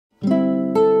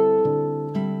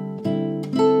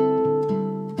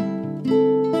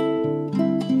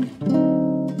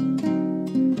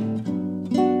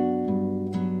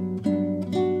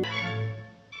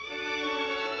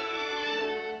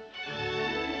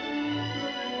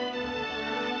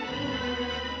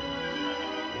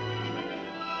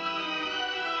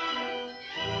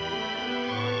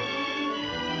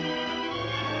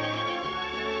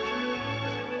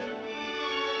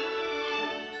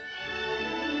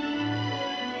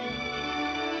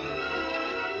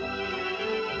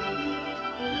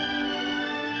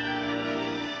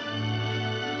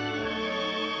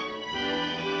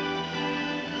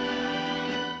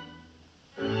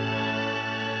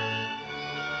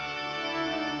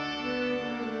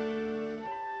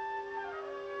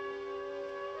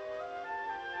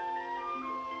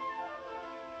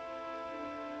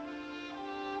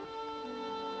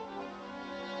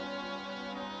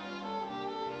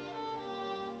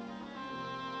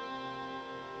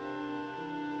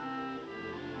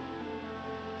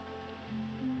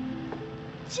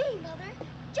Gee, Mother,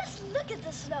 just look at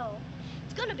the snow.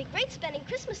 It's going to be great spending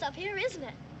Christmas up here, isn't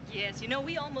it? Yes, you know,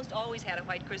 we almost always had a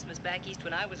white Christmas back east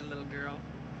when I was a little girl.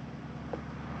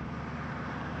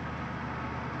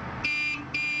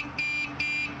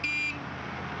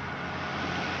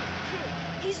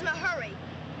 He's in a hurry.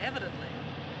 Evidently.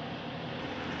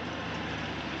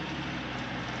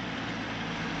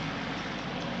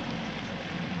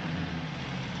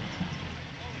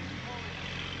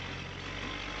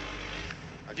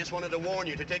 I just wanted to warn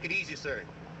you to take it easy, sir.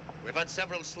 We've had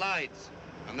several slides,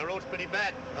 and the road's pretty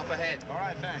bad up ahead. All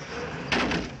right, thanks.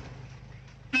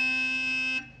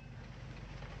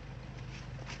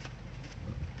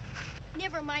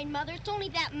 Never mind, Mother. It's only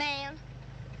that man.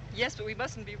 Yes, but we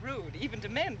mustn't be rude, even to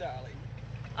men, darling.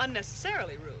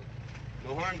 Unnecessarily rude.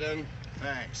 No harm done.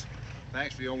 Thanks.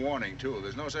 Thanks for your warning, too.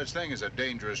 There's no such thing as a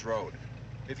dangerous road.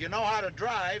 If you know how to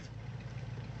drive...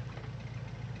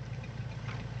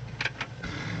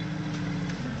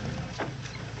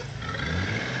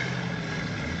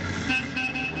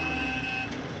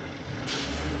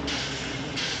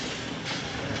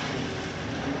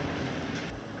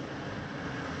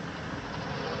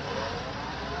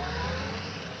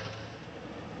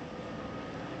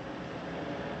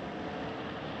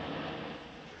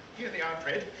 Here they are,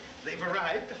 Fred. They've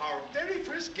arrived, our very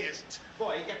first guests.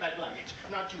 Boy, get that luggage.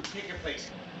 Not you. Take your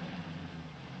place.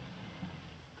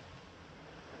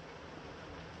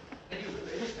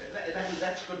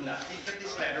 That's good enough. Get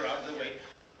this ladder out of the way.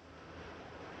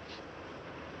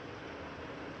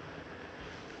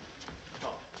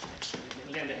 Oh,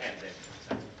 lend a hand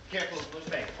there. Careful of those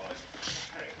bags, boys.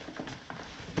 Hurry.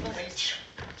 Please.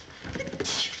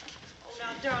 Oh,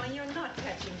 now, darling, you're not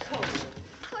catching cold.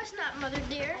 Of course not, Mother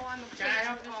dear. Oh, I'm Can I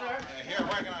help you, sir? Here,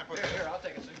 where can I put this? Here, I'll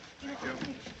take it, sir. Thank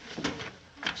you.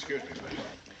 Excuse me, please.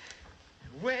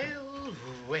 Well,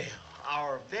 well,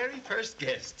 our very first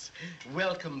guests.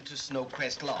 Welcome to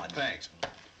Snowcrest Lodge. Thanks.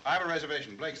 I have a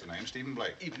reservation. Blake's the name, Stephen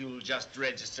Blake. If you'll just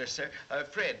register, sir.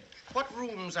 Fred, what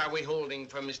rooms are we holding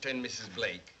for Mr. and Mrs.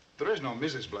 Blake? There is no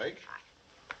Mrs. Blake.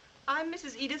 I'm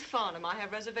Mrs. Edith Farnham. I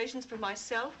have reservations for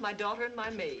myself, my daughter, and my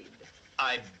maid.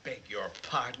 I beg your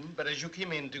pardon, but as you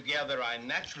came in together, I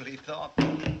naturally thought...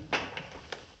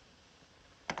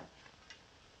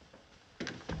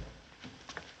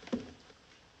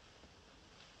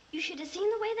 You should have seen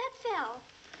the way that fell.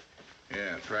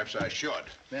 Yeah, perhaps I should.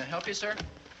 May I help you, sir?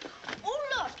 Oh,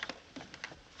 look.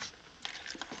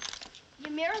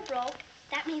 Your mirror broke.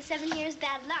 That means 7 years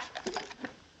bad luck.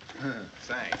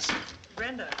 Thanks.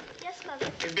 Brenda. Yes, Mother.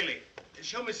 Hey, Billy,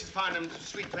 show Mrs. Farnham to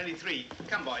Suite 23.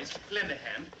 Come, boys, lend a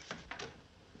hand.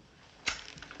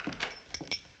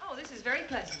 Oh, this is very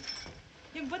pleasant.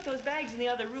 You can put those bags in the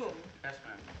other room. Yes,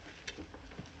 ma'am.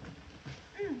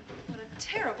 What a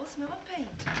terrible smell of paint.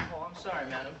 Oh, I'm sorry,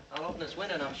 madam. I'll open this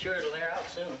window and I'm sure it'll air out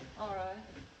soon. All right.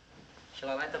 Shall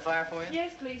I light the fire for you?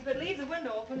 Yes, please, but leave the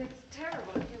window open. It's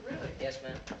terrible if you really... Yes,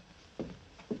 ma'am.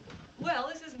 Well,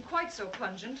 this isn't quite so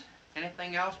pungent.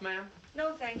 Anything else, ma'am?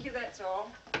 No, thank you, that's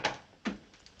all.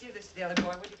 Give this to the other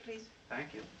boy, would you, please?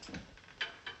 Thank you.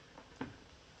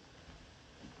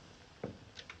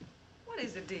 What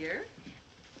is it, dear?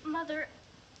 Mother,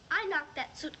 I knocked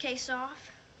that suitcase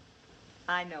off.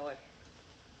 I know it.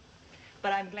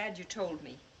 But I'm glad you told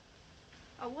me.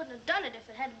 I wouldn't have done it if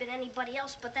it hadn't been anybody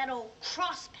else but that old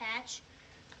crosspatch.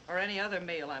 Or any other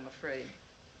male, I'm afraid.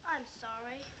 I'm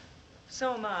sorry.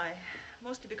 So am I.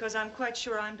 Mostly because I'm quite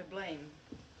sure I'm to blame.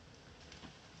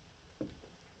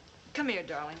 Come here,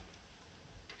 darling.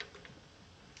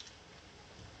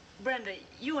 Brenda,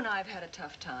 you and I have had a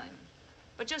tough time.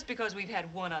 But just because we've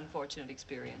had one unfortunate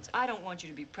experience, I don't want you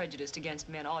to be prejudiced against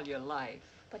men all your life.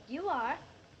 But you are.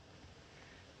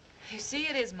 You see,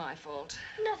 it is my fault.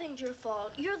 Nothing's your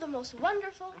fault. You're the most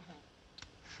wonderful.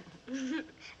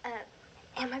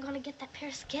 Am I going to get that pair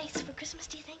of skates for Christmas,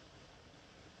 do you think?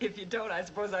 If you don't, I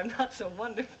suppose I'm not so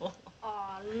wonderful.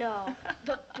 Oh, no.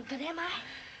 But am I?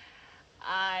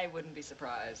 I wouldn't be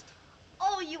surprised.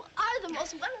 Oh, you are the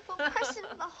most wonderful person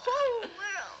in the whole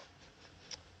world.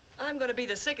 I'm going to be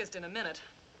the sickest in a minute.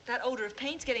 That odor of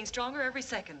paint's getting stronger every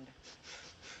second.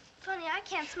 Funny, I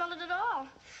can't smell it at all.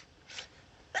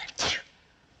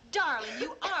 Darling,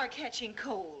 you are catching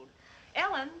cold.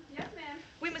 Ellen? Yes, ma'am.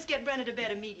 We must get Brenda to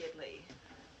bed immediately.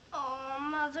 Oh,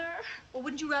 Mother. Well,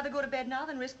 wouldn't you rather go to bed now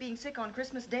than risk being sick on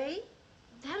Christmas Day?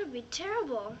 That'd be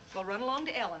terrible. Well, run along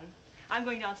to Ellen. I'm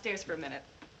going downstairs for a minute.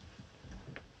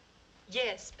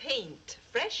 Yes, paint.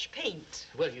 Fresh paint.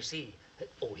 Well, you see,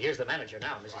 Oh, here's the manager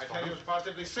now, Mrs. I tell Farnham. you, it's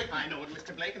positively sick. I know it,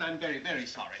 Mr. Blake, and I'm very, very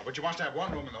sorry. But you must have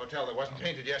one room in the hotel that wasn't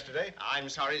painted yesterday. I'm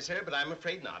sorry, sir, but I'm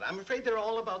afraid not. I'm afraid they're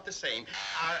all about the same.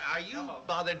 Are you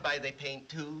bothered by the paint,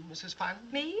 too, Mrs. Farnham?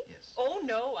 Me? Yes. Oh,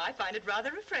 no, I find it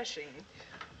rather refreshing.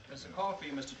 There's a call for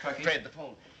you, Mr. Truckee. Fred, the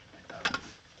phone.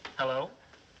 Hello?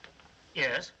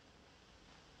 Yes?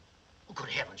 Oh, good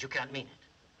heavens, you can't mean it.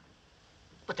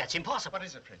 But that's impossible. What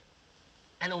is it, Fred?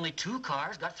 And only 2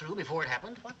 cars got through before it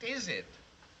happened? What is it?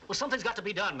 Well, something's got to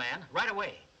be done, man, right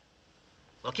away.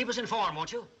 Well, keep us informed,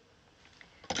 won't you?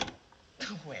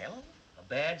 Well? A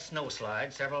bad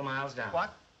snowslide several miles down.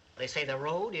 What? They say the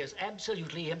road is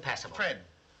absolutely impassable. Fred.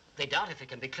 They doubt if it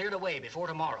can be cleared away before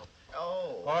tomorrow.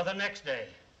 Oh. Or the next day.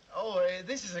 Oh,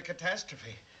 this is a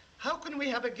catastrophe. How can we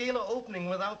have a gala opening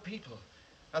without people?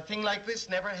 A thing like this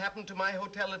never happened to my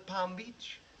hotel at Palm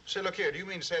Beach. Say, look here, do you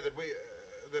mean to say that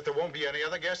that there won't be any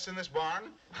other guests in this barn?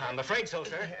 I'm afraid so,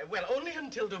 sir. Well, only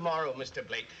until tomorrow, Mr.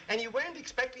 Blake. And you weren't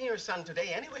expecting your son today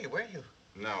anyway, were you?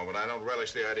 No, but I don't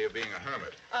relish the idea of being a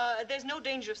hermit. There's no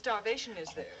danger of starvation,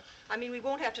 is there? I mean, we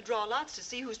won't have to draw lots to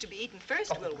see who's to be eaten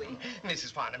first, will we?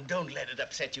 Mrs. Farnham, don't let it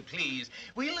upset you, please.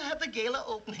 We'll have the gala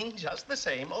opening just the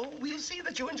same. Oh, we'll see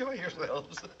that you enjoy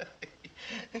yourselves.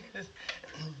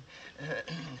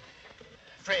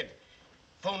 Fred,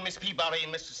 phone Miss Peabody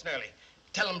and Mr. Snirley.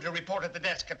 Tell them to report at the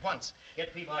desk at once.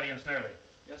 Get Peabody and Snirley.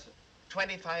 Yes, sir.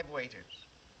 25 waiters,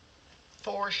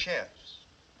 4 chefs,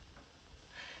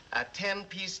 a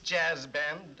 10-piece jazz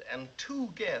band, and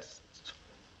 2 guests.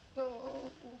 Oh.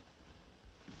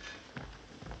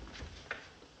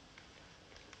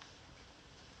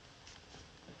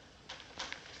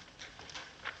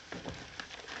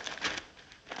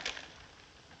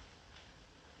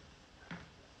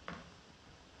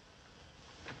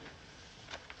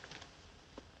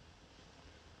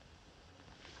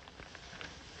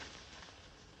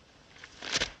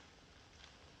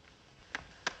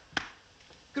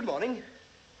 Good morning.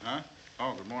 Huh?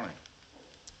 Oh, good morning.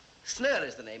 Snirley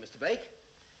is the name, Mr. Blake.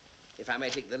 If I may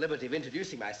take the liberty of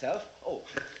introducing myself. Oh.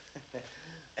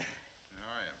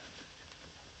 How are you?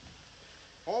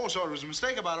 Oh, so it was a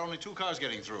mistake about only 2 cars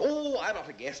getting through. Oh, I'm not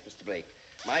a guest, Mr. Blake.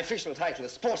 My official title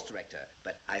is sports director,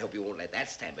 but I hope you won't let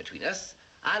that stand between us.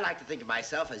 I like to think of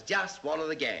myself as just one of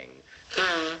the gang.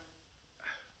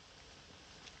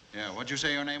 Yeah, what'd you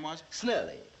say your name was?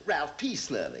 Snirley. Ralph P.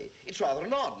 Snirley. It's rather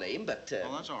an odd name, but...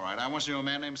 Well, that's all right. I once knew a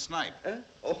man named Snipe. Huh?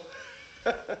 Oh.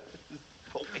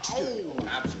 Oh, excuse me. Oh,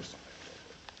 I'm so sorry.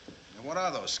 And what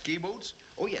are those, ski boots?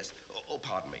 Oh, yes. Oh,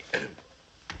 pardon me.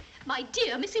 My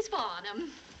dear Mrs.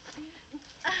 Farnham.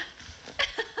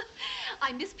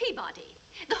 I'm Miss Peabody,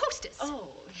 the hostess. Oh.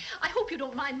 I hope you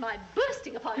don't mind my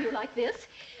bursting upon you like this,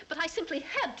 but I simply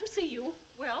had to see you.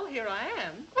 Well, here I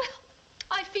am. Well,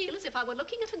 I feel as if I were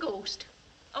looking at a ghost.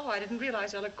 Oh, I didn't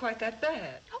realize I looked quite that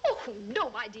bad. Oh, no,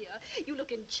 my dear. You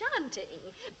look enchanting,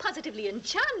 positively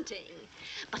enchanting.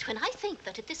 But when I think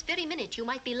that at this very minute you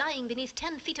might be lying beneath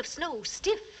 10 feet of snow,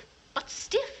 stiff, but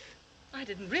stiff. I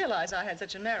didn't realize I had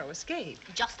such a narrow escape.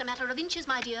 Just a matter of inches,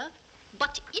 my dear,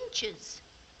 but inches.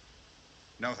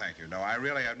 No, thank you. No, I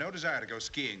really have no desire to go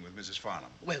skiing with Mrs. Farnham.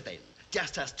 Well, then,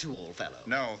 just us 2, old fellow.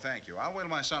 No, thank you. I'll wait till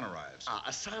my son arrives.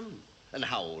 A son? And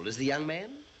how old is the young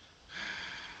man?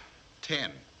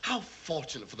 10. How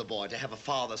fortunate for the boy to have a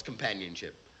father's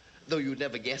companionship. Though you'd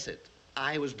never guess it,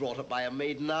 I was brought up by a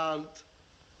maiden aunt.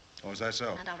 Oh, is that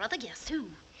so? And our other guest, too.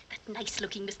 That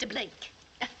nice-looking Mr. Blake.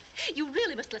 You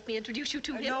really must let me introduce you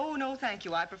to him. No, thank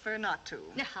you. I prefer not to.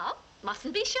 Now,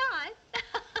 mustn't be shy.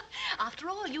 After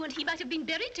all, you and he might have been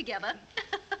buried together.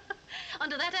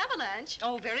 Under that avalanche.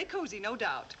 Oh, very cozy, no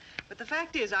doubt. But the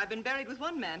fact is, I've been buried with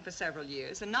one man for several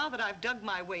years, and now that I've dug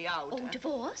my way out... Oh,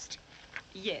 divorced?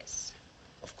 Yes.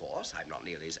 Of course, I'm not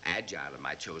nearly as agile in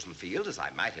my chosen field as I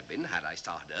might have been had I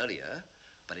started earlier.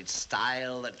 But it's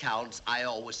style that counts, I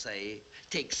always say.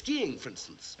 Take skiing, for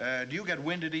instance. Do you get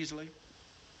winded easily?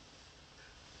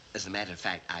 As a matter of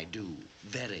fact, I do.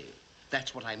 Very.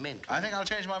 That's what I meant. I think I'll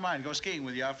change my mind. Go skiing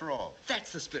with you after all.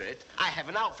 That's the spirit. I have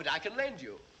an outfit I can lend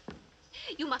you.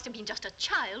 You must have been just a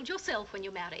child yourself when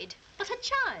you married. But a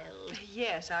child.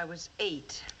 Yes, I was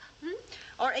 8. Hmm?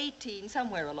 Or 18,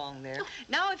 somewhere along there.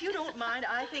 Now, if you don't mind,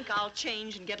 I think I'll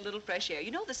change and get a little fresh air.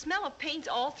 You know, the smell of paint's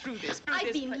all through this.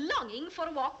 I've been longing for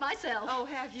a walk myself. Oh,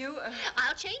 have you?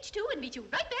 I'll change, too, and meet you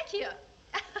right back here.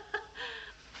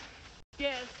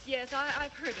 Yes,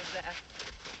 I've heard of that.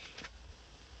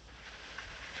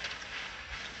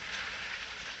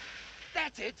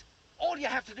 That's it. All you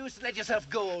have to do is to let yourself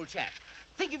go, old chap.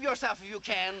 Think of yourself, if you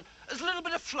can, as a little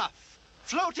bit of fluff,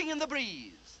 floating in the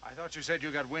breeze. I thought you said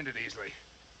you got winded easily.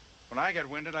 When I get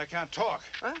winded, I can't talk.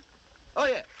 Huh? Oh,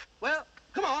 yeah. Well,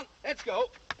 come on, let's go.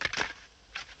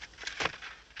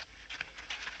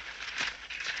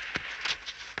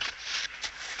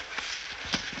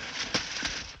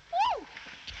 Oh!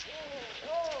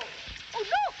 Oh,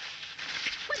 look!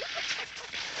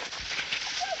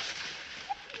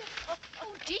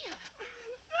 Oh, dear.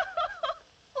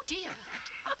 Oh, dear.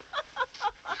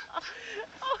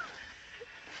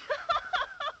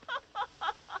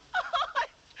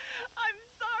 I'm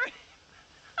sorry.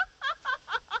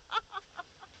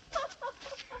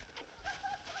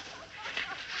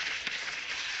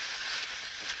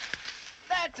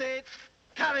 That's it.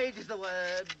 Courage is the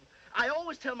word. I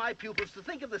always tell my pupils to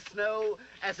think of the snow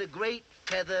as a great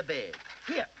feather bed.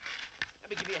 Here, let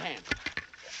me give you a hand.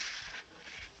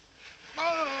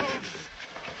 Oh!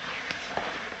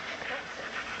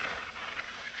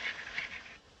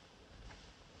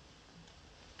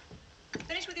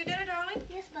 Finished with your dinner, darling?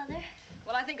 Yes, Mother.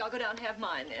 Well, I think I'll go down and have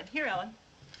mine then. Here, Ellen.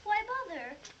 Why,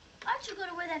 Mother? Aren't you going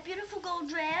to wear that beautiful gold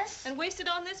dress? And waste it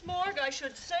on this morgue? I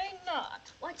should say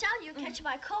not. Watch out, you'll catch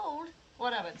my cold.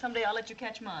 What of it? Someday I'll let you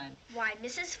catch mine. Why,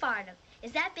 Mrs. Farnham,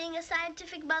 is that being a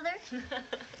scientific mother?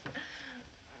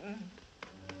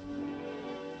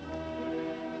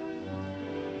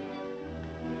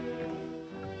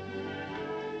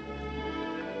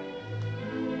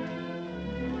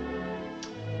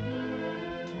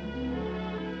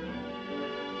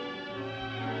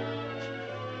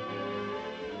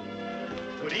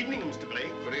 Good evening, Mr.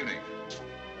 Blake. Good evening.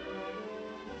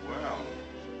 Well,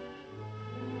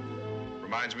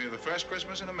 reminds me of the first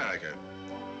Christmas in America,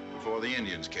 before the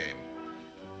Indians came.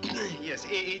 Yes,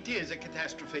 it is a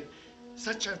catastrophe.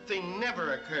 Such a thing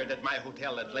never occurred at my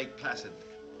hotel at Lake Placid.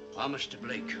 Ah, Mr.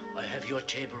 Blake, I have your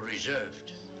table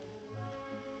reserved.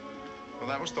 Well,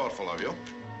 that was thoughtful of you.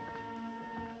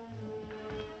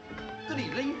 Good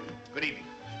evening. Good evening.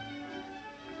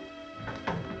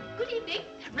 Good evening.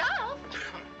 Ralph!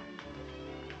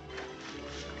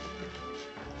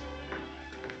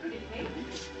 Good evening.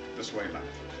 This way, ma'am.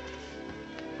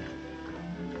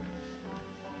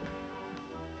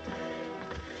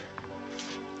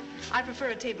 I prefer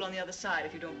a table on the other side,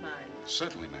 if you don't mind.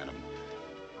 Certainly, madam.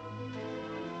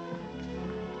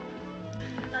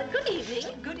 Good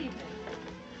evening. Good evening.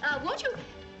 Won't you...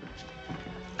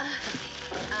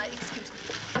 excuse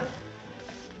me.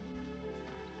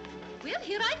 Well,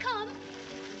 here I come.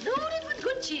 Loaded with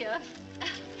good cheer.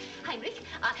 Heinrich,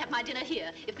 I'll have my dinner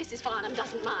here, if Mrs. Farnham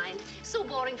doesn't mind. So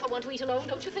boring for one to eat alone,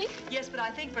 don't you think? Yes, but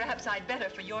I think perhaps I'd better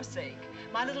for your sake.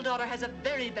 My little daughter has a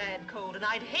very bad cold, and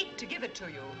I'd hate to give it to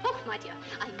you. Oh, my dear,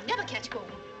 I never catch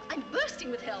cold. I'm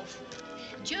bursting with health.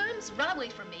 Germs run away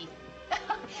from me.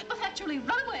 But actually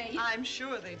run away. I'm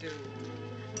sure they do.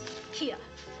 Here.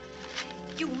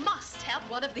 You must have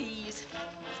one of these.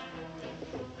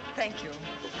 Thank you.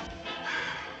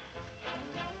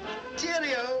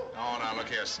 Cheerio. Oh, now, look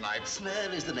here, Snipe.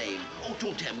 Snirley's the name. Oh,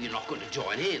 don't tell me you're not going to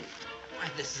join in. Why,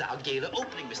 this is our gala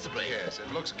opening, Mr. Blake. Yes,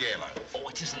 it looks gala. Oh,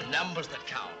 it isn't numbers that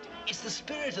count. It's the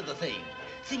spirit of the thing.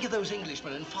 Think of those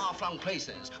Englishmen in far-flung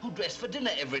places who dress for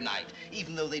dinner every night,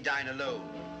 even though they dine alone.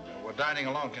 Well, dining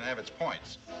alone can have its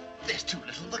points. There's too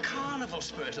little of the carnival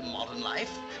spirit of modern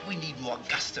life. We need more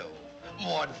gusto,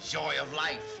 more joy of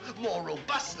life, more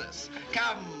robustness.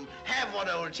 Come, have one,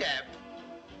 old chap.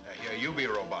 Here, you be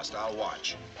robust. I'll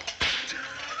watch.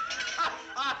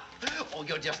 Oh,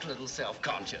 you're just a little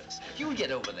self-conscious. You'll get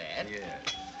over that. Yeah.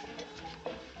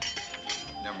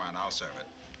 Never mind, I'll serve it.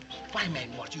 Why,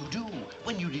 man, what do you do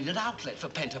when you need an outlet for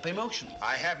pent-up emotion?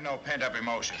 I have no pent-up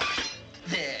emotion.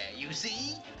 There, you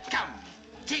see? Come,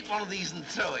 take one of these and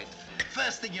throw it.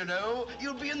 First thing you know,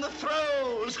 you'll be in the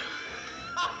throes.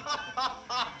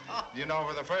 You know,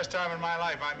 for the first time in my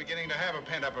life, I'm beginning to have a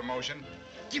pent-up emotion.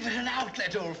 Give it an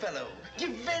outlet, old fellow.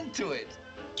 Give vent to it.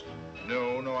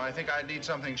 No, I think I need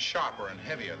something sharper and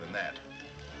heavier than that.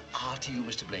 Ah, to you,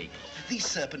 Mr. Blake, these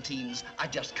serpentines are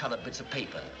just colored bits of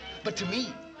paper. But to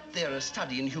me, they're a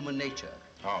study in human nature.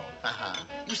 Oh. Uh-huh.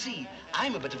 You see,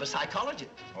 I'm a bit of a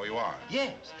psychologist. Oh, you are?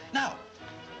 Yes. Now,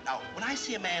 when I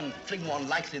see a man fling one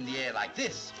lightly in the air like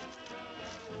this,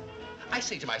 I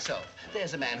say to myself,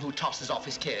 there's a man who tosses off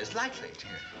his cares lightly.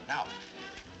 Yeah. Now,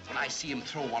 when I see him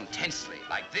throw one tensely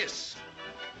like this,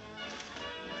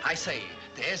 I say,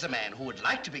 there's a man who would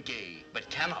like to be gay, but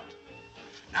cannot.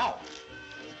 Now,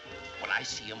 when I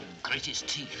see him grit his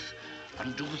teeth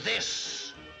and do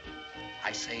this,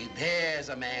 I say, there's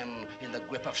a man in the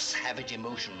grip of savage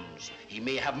emotions. He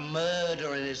may have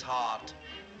murder in his heart.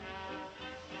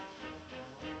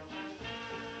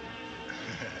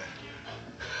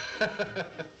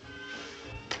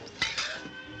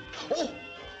 Oh,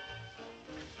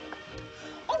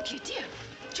 dear.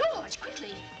 George, quick.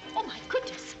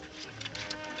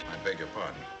 your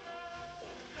pardon.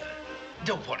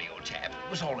 Don't worry, old chap. It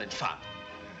was all in fun.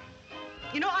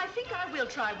 You know, I think I will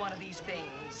try one of these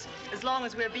things, as long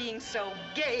as we're being so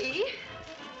gay.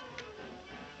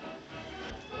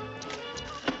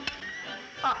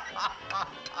 I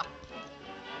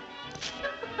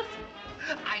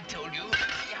told you.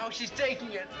 See how she's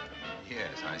taking it.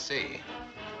 Yes, I see.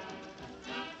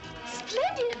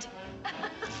 Splendid!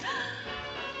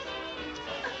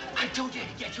 I told you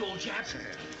to get you, old chap.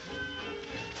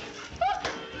 Oh,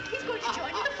 he's going to join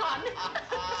in the fun.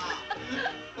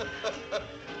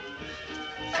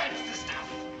 That's the stuff.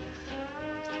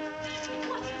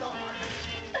 What's wrong?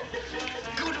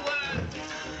 Good word.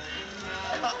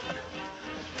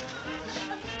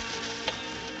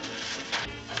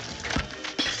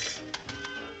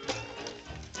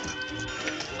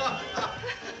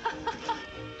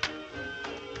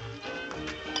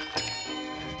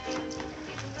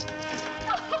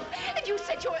 And you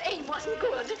said your aim wasn't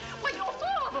good. Well, you're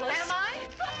marvelous. Am I?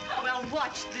 Well,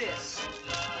 watch this.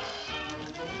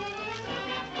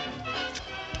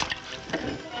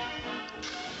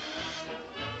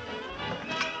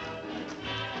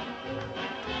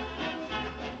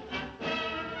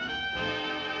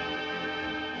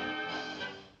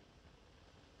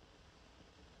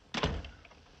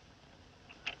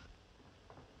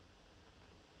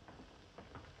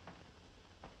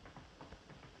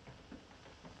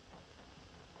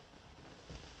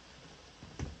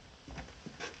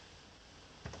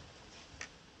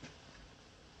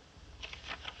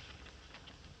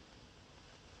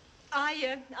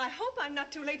 I hope I'm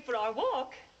not too late for our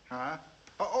walk. Huh?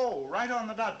 Oh, right on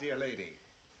the dot, dear lady.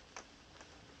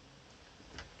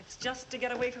 It's just to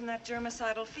get away from that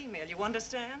germicidal female, you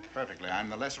understand? Perfectly. I'm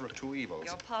the lesser of two evils.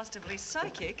 You're positively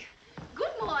psychic. Good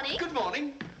morning. Good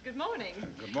morning. Good morning.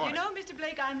 Good morning. You know, Mr.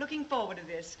 Blake, I'm looking forward to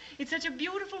this. It's such a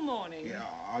beautiful morning. Yeah,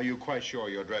 are you quite sure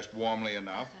you're dressed warmly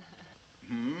enough?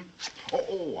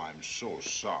 Oh, I'm so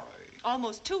sorry.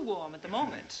 Almost too warm at the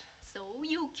moment. So,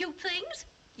 you cute things,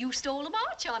 you stole a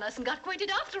march on us and got acquainted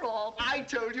after all. I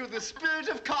told you, the spirit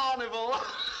of carnival.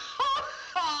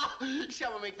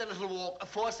 Shall we make the little walk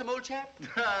for some, old chap?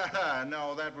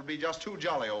 No, that would be just too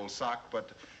jolly, old sock.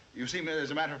 But you see,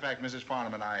 as a matter of fact, Mrs.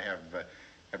 Farnham and I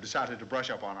have decided to brush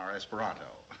up on our Esperanto.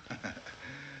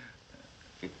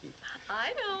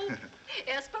 I know.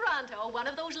 Esperanto, one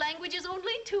of those languages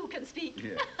only two can speak.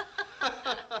 Yeah.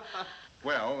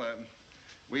 Well,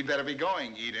 we'd better be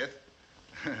going, Edith.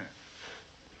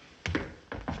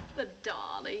 The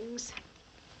darlings.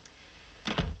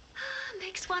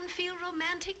 Makes one feel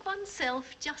romantic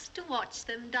oneself just to watch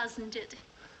them, doesn't it?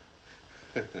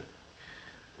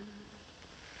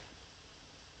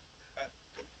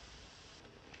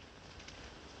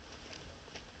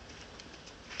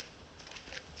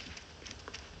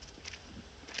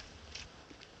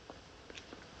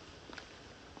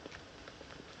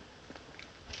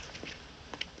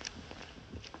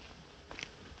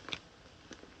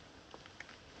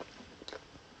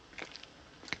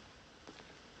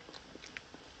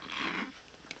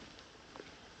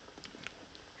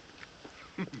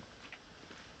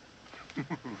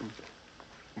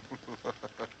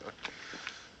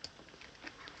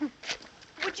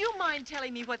 Would you mind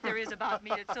telling me what there is about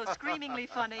me that's so screamingly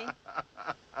funny?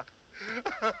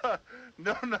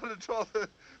 No, not at all.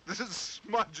 There's a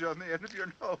smudge on the end of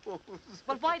your nose.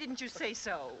 Well, why didn't you say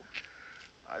so?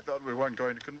 I thought we weren't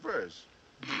going to converse.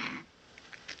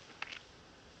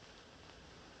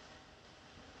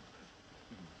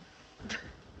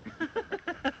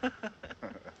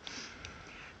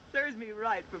 Serves me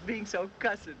right for being so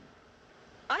cussed.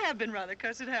 I have been rather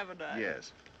cussed, haven't I?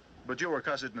 Yes, but you were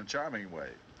cussed in a charming way.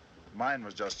 Mine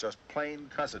was just plain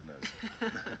cussedness.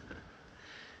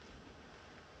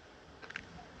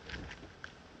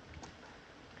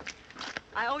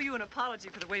 I owe you an apology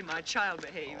for the way my child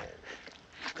behaved.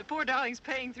 The poor darling's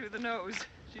paying through the nose.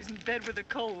 She's in bed with a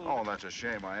cold. Oh, that's a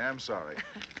shame. I am sorry.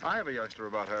 I have a youngster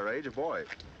about her age, a boy.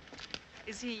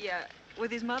 Is he,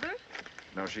 with his mother?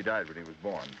 No, she died when he was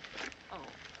born. Oh.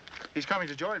 He's coming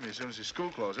to join me as soon as his school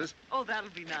closes. Oh, that'll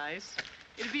be nice.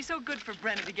 It'd be so good for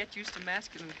Brenda to get used to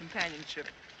masculine companionship.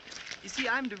 You see,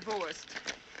 I'm divorced.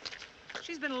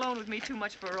 She's been alone with me too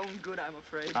much for her own good, I'm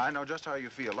afraid. I know just how you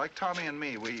feel. Like Tommy and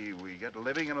me, we get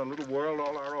living in a little world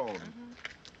all our own.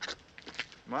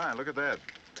 My, look at that.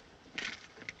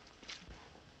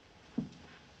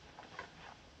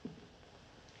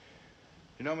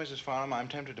 You know, Mrs. Farnham, I'm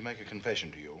tempted to make a confession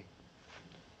to you.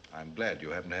 I'm glad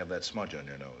you happen to have that smudge on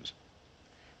your nose.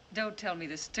 Don't tell me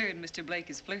the stern Mr. Blake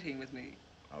is flirting with me.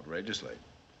 Outrageously.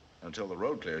 Until the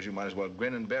road clears, you might as well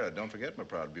grin and bear it. Don't forget, my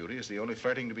proud beauty, it's the only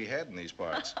flirting to be had in these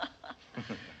parts.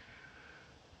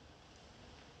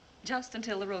 Just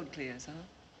until the road clears, huh?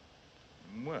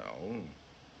 Well...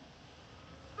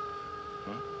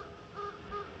 Huh?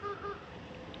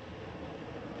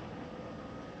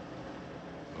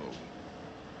 Oh.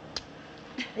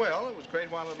 Well, it was great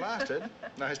while it lasted.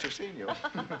 Nice to have seen you.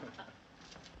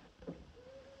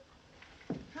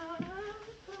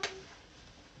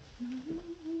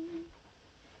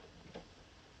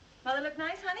 Mother look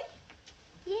nice, honey?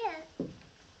 Yes.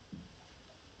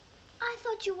 I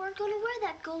thought you weren't going to wear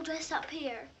that gold dress up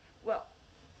here. Well,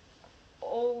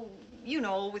 oh, you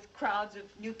know, with crowds of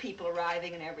new people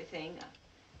arriving and everything.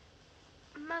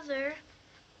 Mother,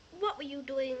 what were you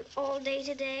doing all day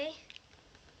today?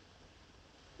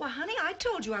 Why, honey, I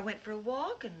told you I went for a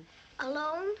walk and...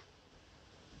 Alone?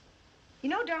 You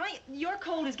know, darling, your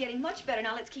cold is getting much better.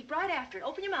 Now let's keep right after it.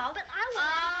 Open your mouth. But I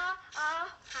want...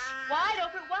 Wide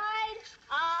open, wide.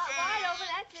 Wide open,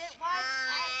 that's it. Wide,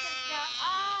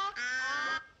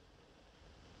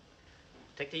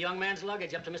 Take the young man's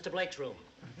luggage up to Mr. Blake's room.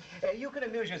 You can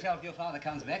amuse yourself if your father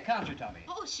comes back, can't you, Tommy?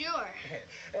 Oh, sure.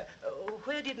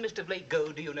 Where did Mr. Blake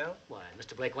go, do you know? Why,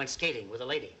 Mr. Blake went skating with a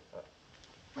lady.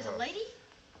 With a lady?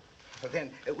 Well,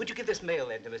 then, would you give this mail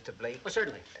then to Mr. Blake? Well,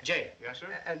 certainly. Jay. Yes, sir?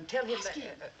 And tell him Ask that...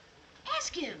 him.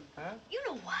 Ask him. Huh? You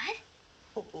know what?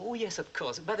 Oh, yes, of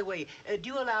course. By the way, do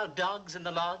you allow dogs in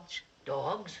the lodge?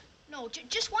 Dogs? No,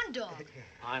 just one dog.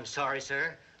 I'm sorry,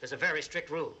 sir. There's a very strict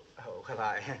rule. Oh,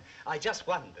 well, I just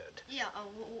wondered. Yeah,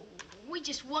 we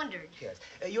just wondered. Yes.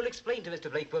 You'll explain to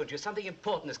Mr. Blake, won't you? Something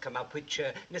important has come up which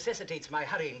necessitates my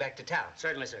hurrying back to town.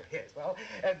 Certainly, sir. Yes, well,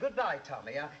 goodbye,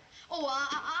 Tommy. Oh,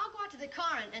 I'll go out to the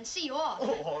car and see you off.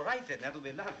 Oh, all right, then. That'll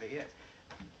be lovely, yes.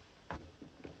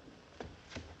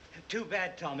 Too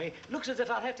bad, Tommy. Looks as if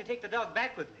I'll have to take the dog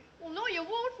back with me. Well, no, you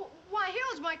won't. Why,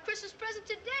 Harold's my Christmas present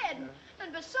to Dad.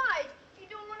 And besides, you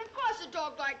don't run across a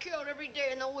dog like Harold every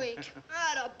day in the week.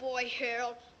 Atta boy,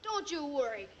 Harold. Don't you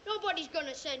worry. Nobody's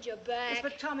gonna send you back. Yes,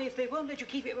 but, Tommy, if they won't let you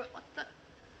keep it... What the...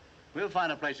 We'll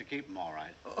find a place to keep him, all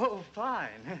right. Oh,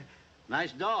 fine.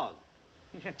 Nice dog.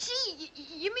 Gee,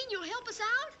 you mean you'll help us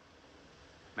out?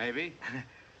 Maybe.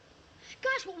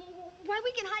 Gosh, why,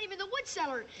 we can hide him in the wood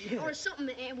cellar or something.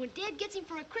 And when Dad gets him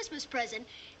for a Christmas present,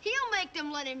 he'll make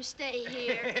them let him stay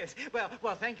here. Yes.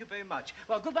 Well, thank you very much.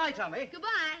 Well, goodbye, Tommy. Goodbye.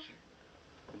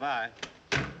 Goodbye.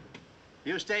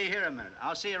 You stay here a minute.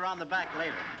 I'll see you around the back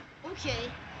later. Okay.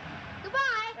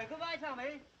 Goodbye. Goodbye,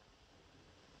 Tommy.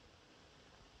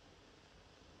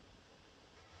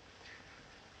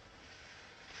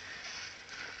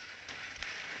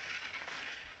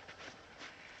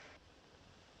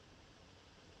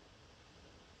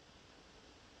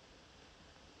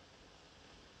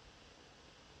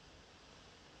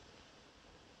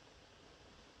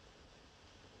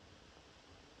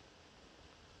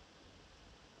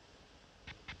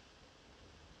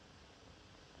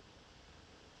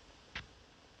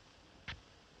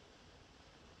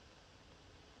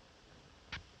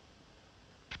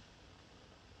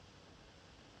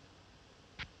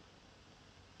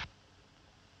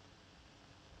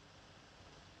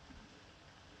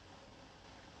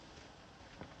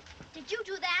 Did you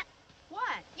do that?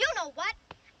 What? You know what?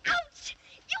 Ouch!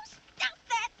 You stop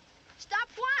that! Stop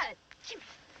what?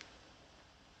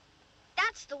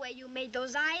 That's the way you made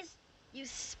those eyes. You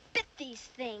spit these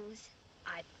things.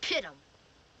 I pit him.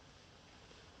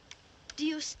 Do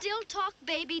you still talk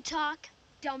baby talk?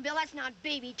 Dumb Bill, that's not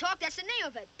baby talk. That's the name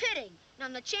of it. Pitting. And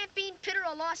I'm the champion pitter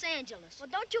of Los Angeles. Well,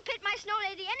 don't you pit my snow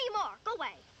lady anymore. Go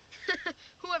away.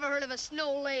 Who ever heard of a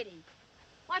snow lady?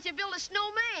 Why'd you build a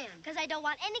snowman? Because I don't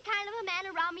want any kind of a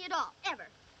man around me at all, ever.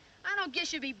 I don't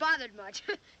guess you'd be bothered much.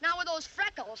 Not with those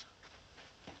freckles.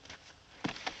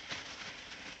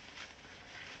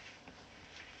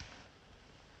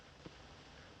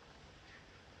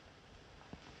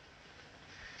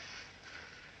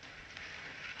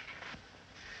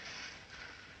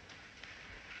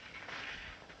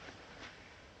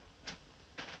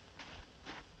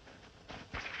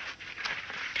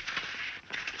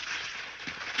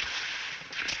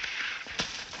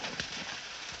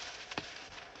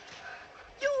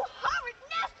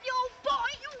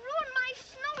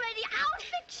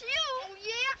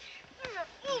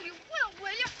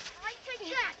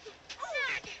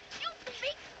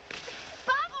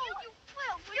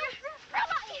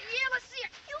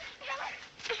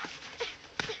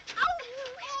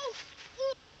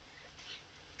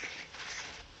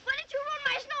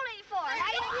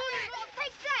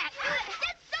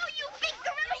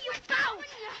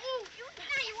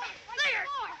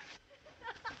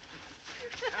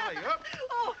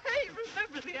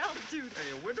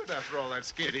 After all that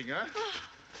skating, huh?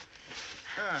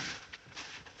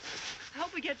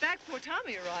 Hope we get back before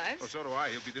Tommy arrives. Oh, so do I.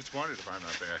 He'll be disappointed if I'm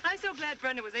not there. I'm so glad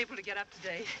Brenda was able to get up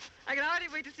today. I can hardly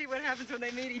wait to see what happens when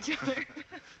they meet each other.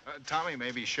 Tommy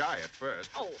may be shy at first.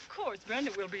 Oh, of course,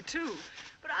 Brenda will be, too.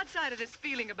 But outside of this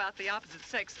feeling about the opposite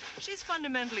sex, she's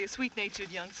fundamentally a sweet-natured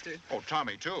youngster. Oh,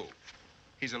 Tommy, too.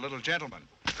 He's a little gentleman.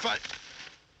 But...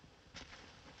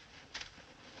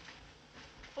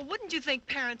 Well, wouldn't you think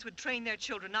parents would train their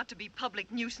children not to be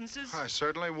public nuisances? I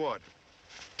certainly would.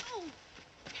 Oh.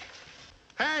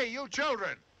 Hey, you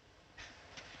children!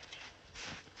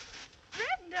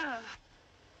 Brenda!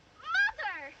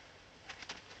 Mother!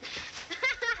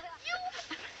 You...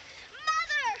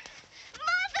 Mother!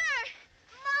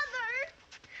 Mother!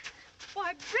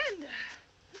 Why, Brenda!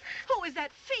 Who is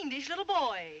that fiendish little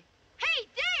boy? Hey,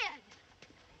 Dad!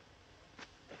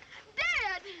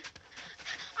 Dad!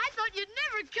 I thought you'd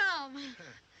never come.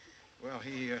 Well,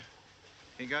 he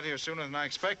got here sooner than I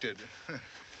expected.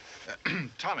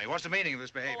 Tommy, what's the meaning of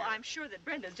this behavior? Oh, I'm sure that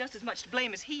Brenda's just as much to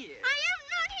blame as he is. I am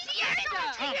not here.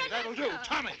 Tommy, that'll do.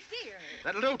 Tommy! Dear.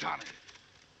 That'll do, Tommy.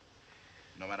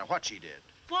 No matter what she did.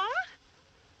 What?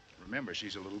 Remember,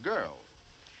 she's a little girl.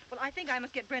 Well, I think I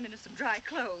must get Brenda into some dry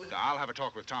clothes. I'll have a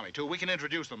talk with Tommy, too. We can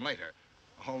introduce them later.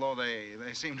 Although they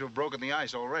seem to have broken the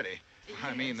ice already. Yes.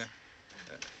 I mean...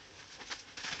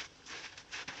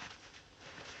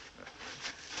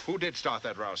 who did start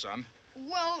that row, son?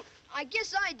 Well, I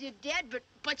guess I did, Dad,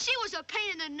 but she was a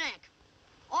pain in the neck.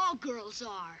 All girls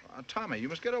are. Tommy, you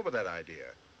must get over that idea.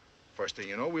 First thing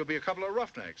you know, we'll be a couple of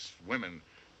roughnecks. Women,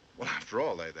 well, after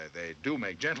all, they do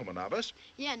make gentlemen of us.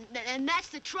 Yeah, and that's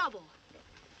the trouble.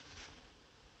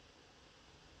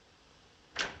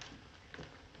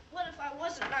 What if I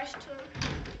wasn't nice to him?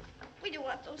 We don't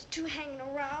want those two hanging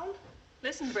around.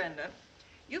 Listen, Brenda,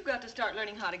 you've got to start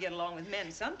learning how to get along with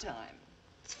men sometime.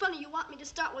 It's funny you want me to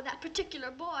start with that particular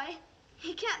boy.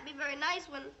 He can't be very nice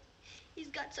when he's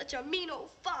got such a mean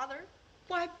old father.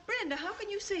 Why, Brenda, how can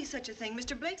you say such a thing?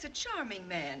 Mr. Blake's a charming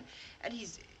man, and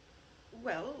he's,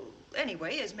 well,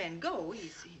 anyway, as men go,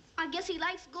 he's... I guess he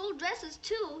likes gold dresses,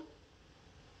 too.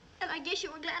 And I guess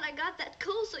you were glad I got that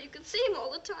coat so you could see him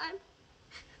all the time.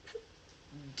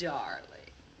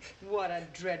 Darling, what a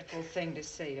dreadful thing to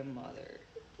say to Mother.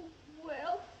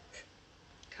 Well...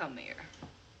 Come here.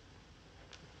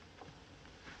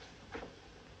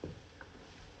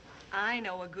 I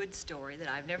know a good story that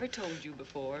I've never told you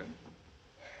before.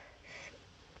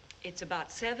 It's about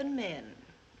 7 men.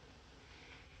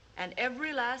 And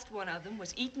every last one of them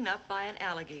was eaten up by an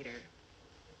alligator.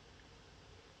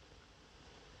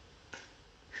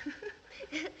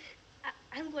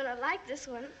 I'm gonna like this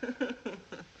one.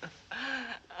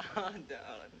 Oh,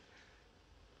 darling.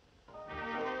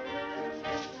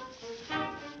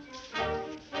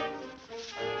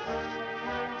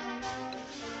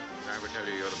 I would tell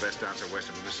you you're the best dancer west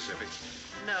of the Mississippi.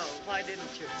 No, why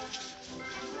didn't you?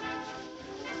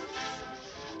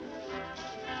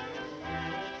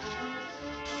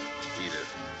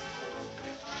 Edith.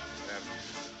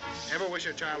 Ever wish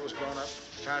your child was grown up,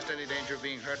 past any danger of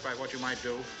being hurt by what you might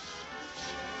do?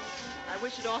 I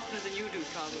wish it oftener than you do,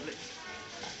 probably.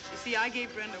 You see, I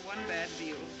gave Brenda one bad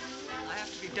deal. I have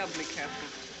to be doubly careful.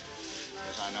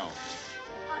 Yes, I know.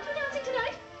 Aren't you dancing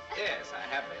tonight? Yes, I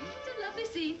have been. It's a lovely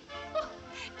scene. Oh,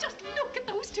 just look at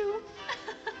those two.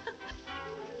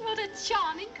 What a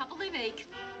charming couple they make.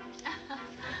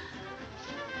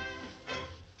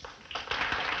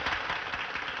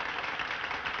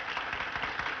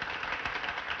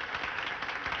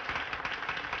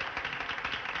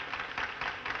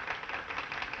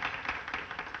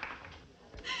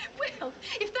 Well,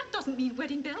 if that doesn't mean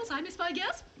wedding bells, I miss my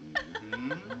guess.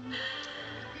 Mm-hmm.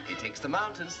 It takes the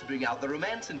mountains to bring out the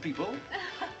romance in people.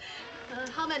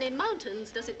 How many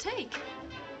mountains does it take?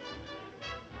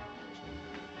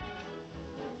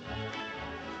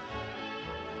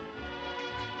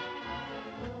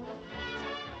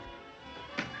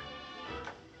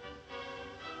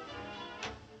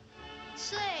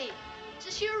 Say, is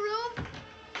this your room?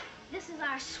 This is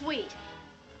our suite.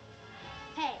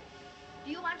 Hey,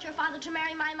 do you want your father to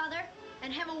marry my mother?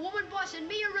 And have a woman bossing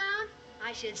me around?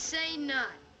 I should say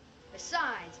not.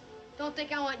 Besides, don't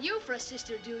think I want you for a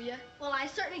sister, do you? Well, I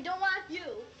certainly don't want you.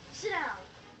 Sit down.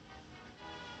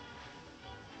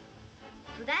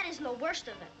 That is no worst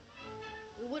of it.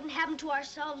 We wouldn't have him to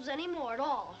ourselves anymore at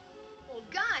all. Well,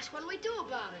 gosh, what'll we do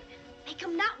about it? Make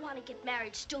him not want to get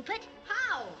married, stupid.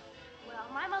 How? Well,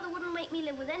 my mother wouldn't make me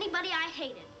live with anybody I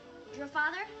hated. Would your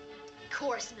father? Of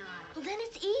course not. Well, then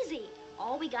it's easy.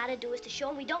 All we gotta do is to show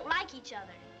him we don't like each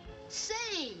other.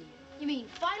 Say, you mean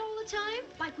fight all the time,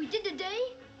 like we did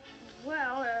today?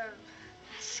 Well,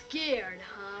 Scared,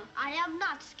 huh? I am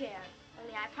not scared.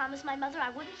 Only I promised my mother I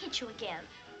wouldn't hit you again.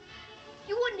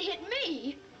 You wouldn't hit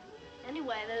me.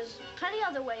 Anyway, there's plenty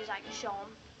other ways I can show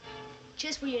them.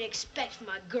 Just what you'd expect from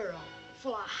a girl,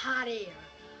 full of hot air.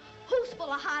 Who's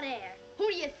full of hot air? Who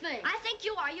do you think? I think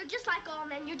you are. You're just like all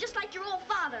men. You're just like your old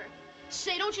father.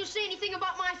 Say, don't you say anything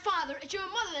about my father. It's your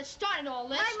mother that started all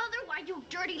this. My mother? Why, you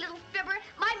dirty little fibber.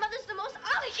 My mother's the most...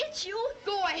 I'll hit you.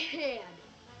 Go ahead.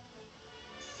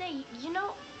 Say, you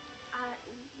know,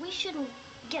 we shouldn't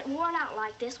get worn out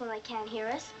like this when they can't hear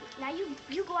us. Now,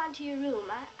 you go on to your room.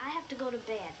 I have to go to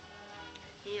bed.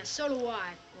 Yeah, so do I.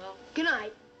 Well, good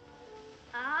night.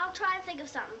 I'll try and think of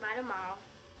something by tomorrow.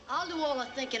 I'll do all the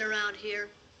thinking around here.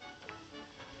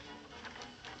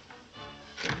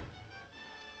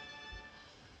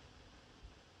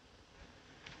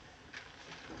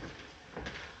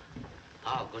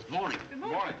 Oh, good morning. Good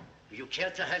morning. Do you care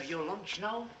to have your lunch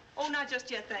now? Oh, not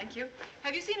just yet, thank you.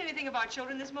 Have you seen anything of our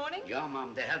children this morning? Yeah,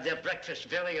 Mom. They had their breakfast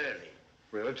very early.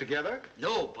 Really, together?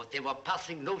 No, but they were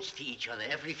passing notes to each other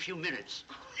every few minutes.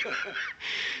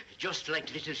 Just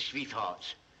like little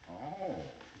sweethearts. Oh.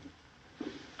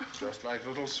 Just like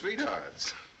little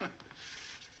sweethearts. There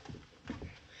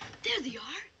they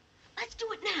are. Let's do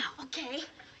it now. Okay.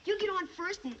 You get on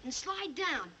first and slide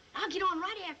down. I'll get on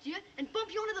right after you and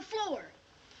bump you onto the floor.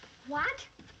 What?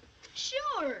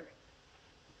 Sure.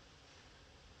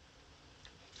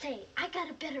 Say, I got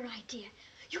a better idea.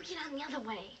 You get on the other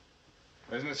way.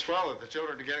 Isn't it swell that the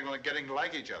children are getting to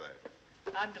like each other?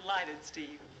 I'm delighted,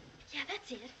 Steve. Yeah,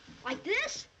 that's it. Like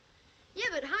this? Yeah,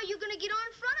 but how you gonna get on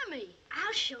in front of me?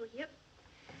 I'll show you.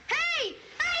 Hey!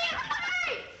 Hey!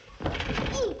 Hey!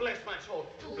 Oh, bless my soul.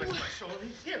 Bless my soul.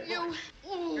 Here, You...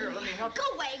 Here, let me help you.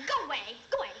 Go away, go away,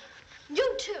 go away.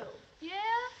 You too. Yeah?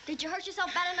 Did you hurt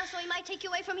yourself bad enough so he might take you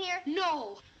away from here?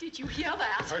 No. Did you hear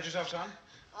that? Hurt yourself, son?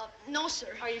 No, sir.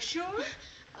 Are you sure?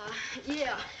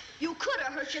 Yeah. You could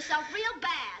have hurt yourself real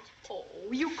bad. Oh,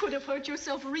 you could have hurt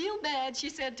yourself real bad, she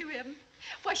said to him.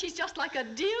 Why, she's just like a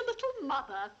dear little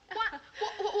mother.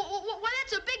 Why,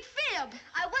 that's a big fib.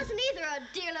 I wasn't either a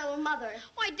dear little mother.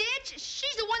 Why, Dad,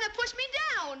 she's the one that pushed me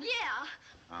down. Yeah.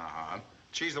 Uh-huh.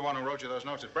 She's the one who wrote you those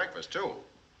notes at breakfast, too.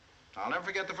 I'll never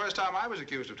forget the first time I was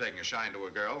accused of taking a shine to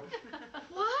a girl.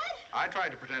 What? I tried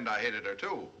to pretend I hated her,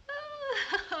 too.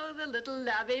 Oh, the little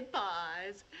lammy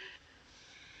pies.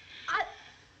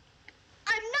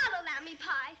 I'm not a lammy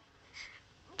pie,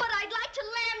 but I'd like to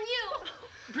lamb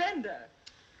you. Brenda,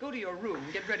 go to your room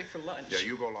and get ready for lunch. Yeah,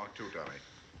 you go along, too, Tommy.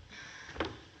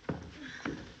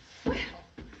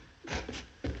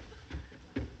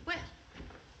 Well,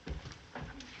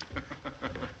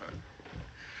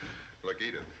 Look,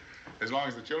 Edith, as long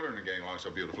as the children are getting along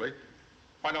so beautifully,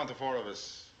 why don't the four of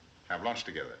us have lunch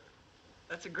together?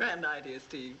 That's a grand idea,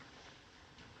 Steve.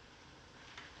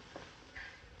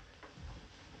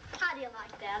 How do you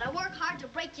like that? I work hard to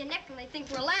break your neck and they think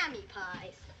we're lammy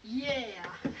pies. Yeah.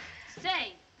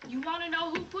 say, you want to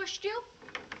know who pushed you?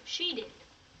 She did.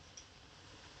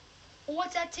 Well,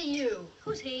 what's that to you?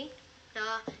 Who's he?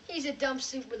 He's a dumb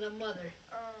suit with a mother.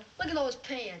 Look at those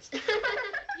pants.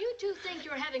 You two think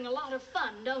you're having a lot of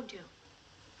fun, don't you?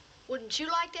 Wouldn't you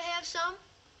like to have some?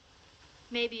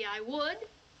 Maybe I would.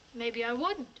 Maybe I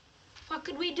wouldn't. What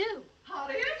could we do?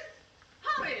 Horace?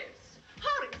 Horace!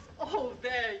 Horace! Oh,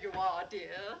 there you are,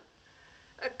 dear.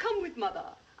 Come with Mother.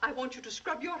 I want you to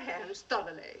scrub your hands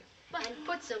thoroughly. And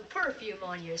put some perfume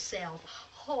on yourself,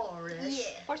 Horace.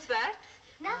 Yeah. What's that?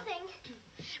 Nothing.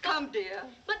 Come, dear.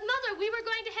 But, Mother, we were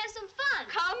going to have some fun.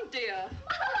 Come, dear.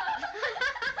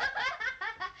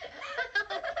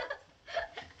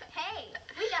 Hey,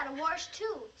 we gotta wash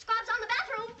too. Squad's on the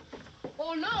bathroom.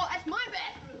 Oh, no, that's my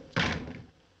bathroom.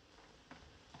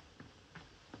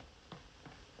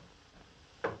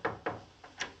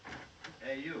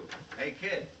 Hey, you. Hey,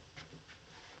 kid.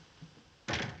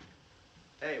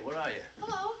 Hey, where are you?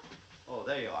 Hello. Oh,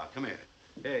 there you are. Come here.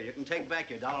 Here, you can take back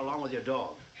your $1 along with your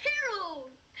dog. Harold.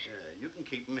 Yeah, you can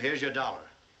keep him. Here's your $1.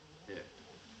 Here.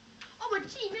 Oh, but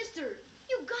gee, mister,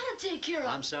 you gotta take care of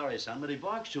him. I'm sorry, son, but he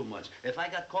barks too much. If I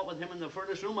got caught with him in the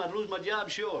furnace room, I'd lose my job,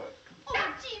 sure. Oh,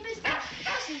 but gee, mister,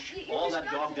 listen, you All just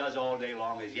that gotta- dog does all day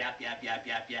long is yap, yap, yap,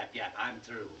 yap, yap, yap. I'm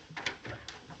through.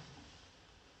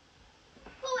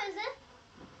 Who is it?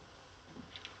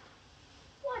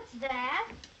 What's that?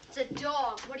 It's a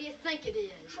dog. What do you think it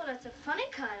is? Well, that's a funny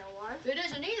kind of one. It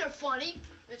isn't either funny.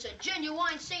 It's a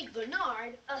genuine St.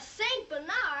 Bernard. A St.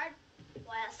 Bernard?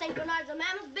 Well, St. Bernard's a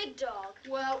mammoth big dog.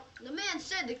 Well, the man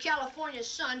said the California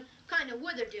sun kind of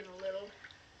withered him a little.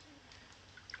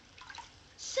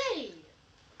 Say,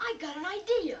 I got an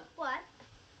idea. What?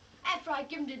 After I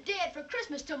give him to Dad for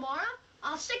Christmas tomorrow,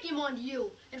 I'll sick him onto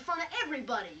you in front of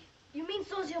everybody. You mean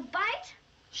so's you'll bite?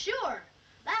 Sure.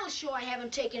 That'll show I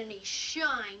haven't taken any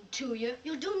shine to you.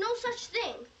 You'll do no such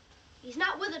thing. He's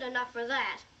not with it enough for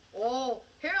that. Oh,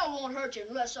 Harold won't hurt you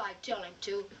unless I tell him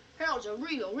to. Harold's a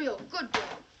real good dog.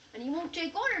 And he won't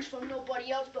take orders from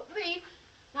nobody else but me.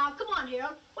 Now, come on,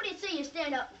 Harold. What do you say you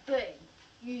stand up and beg?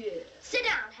 Yeah. Sit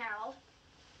down, Harold.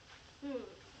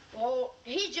 Oh,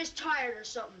 he's just tired or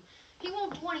something. He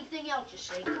won't do anything else, you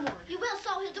say. Come on. He will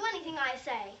so. He'll do anything I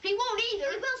say. He won't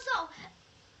either. He will so.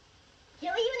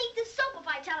 He'll even eat the soap if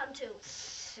I tell him to.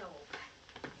 Soap.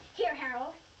 Here,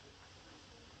 Harold.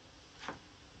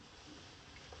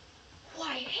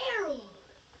 Why, Harold.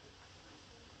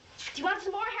 Do you want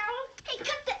some more, Harold? Hey,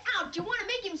 cut that out. Do you want to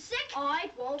make him sick? Oh,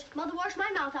 it won't. Mother washed my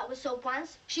mouth out with soap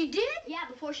once. She did? Yeah,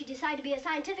 before she decided to be a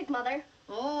scientific mother.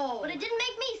 Oh. But it didn't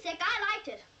make me sick. I liked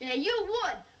it. Yeah, you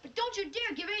would. But don't you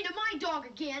dare give any to my dog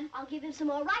again. I'll give him some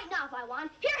more right now if I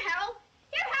want. Here, Harold.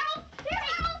 Here, Harold. Here,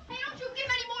 Harold. Hey, don't you give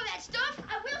any more of that stuff.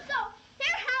 I will so.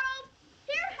 Here, Harold.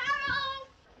 Here, Harold.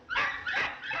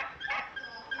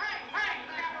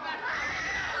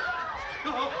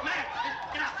 No, man!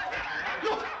 Get out!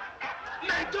 Look!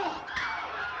 Mad dog!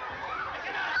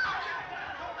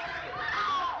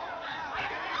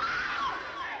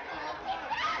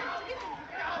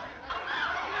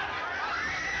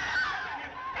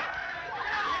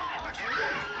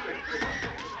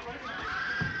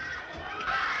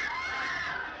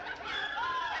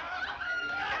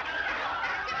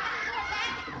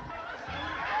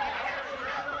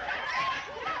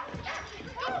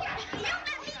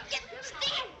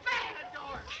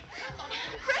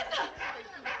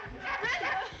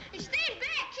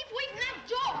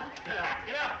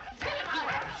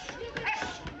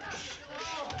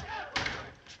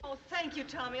 Thank you,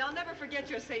 Tommy. I'll never forget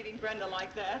your saving Brenda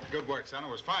like that. Good work, son. It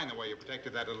was fine the way you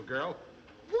protected that little girl.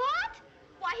 What?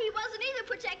 Why, he wasn't either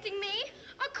protecting me.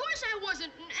 Of course I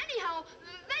wasn't. Anyhow,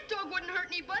 that dog wouldn't hurt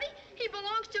anybody. He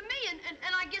belongs to me,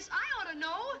 and I guess I ought to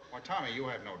know. Why, Tommy, you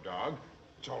have no dog.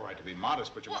 It's all right to be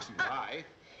modest, but you mustn't lie.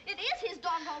 It is his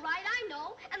dog, all right, I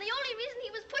know. And the only reason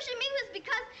he was pushing me was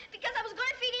because I was going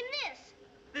to feed him this.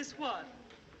 This what?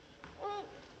 Oh,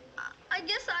 I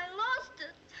guess I lost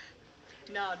it.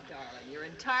 Now, darling, you're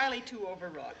entirely too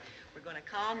overwrought. We're going to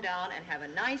calm down and have a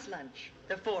nice lunch,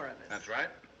 the four of us. That's right.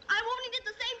 I won't eat at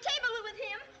the same table with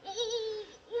him.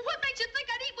 What makes you think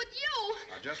I'd eat with you?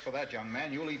 Now, just for that, young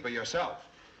man, you'll eat by yourself.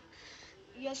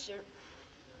 Yes, sir.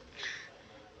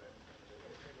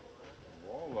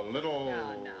 Well, a little...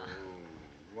 No.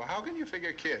 Well, how can you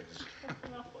figure kids?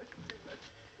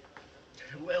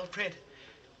 Well, Fred,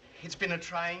 it's been a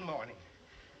trying morning.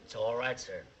 It's all right,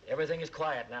 sir. Everything is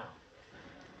quiet now.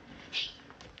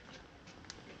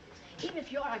 Even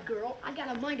if you are a girl, I got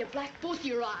a mind to black both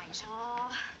your eyes.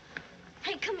 Aw.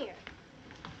 Hey, come here.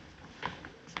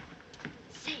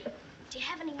 Say, do you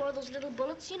have any more of those little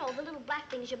bullets? You know, the little black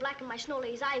things you blacken my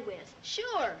Snirley's eye with.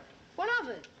 Sure. What of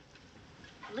it?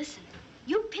 Listen,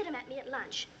 you pit him at me at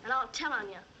lunch, and I'll tell on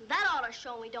you. That ought to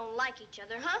show we don't like each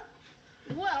other, huh?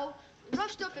 Well, rough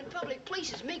stuff in public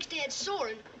places makes Dad sore,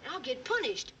 and I'll get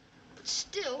punished. But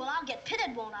still... Well, I'll get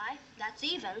pitted, won't I? That's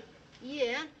even.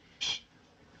 Yeah. Shh.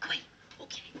 Quiet.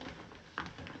 Okay.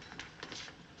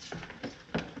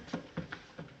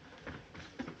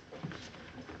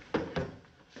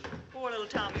 Poor little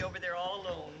Tommy over there all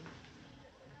alone.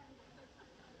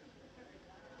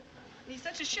 He's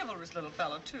such a chivalrous little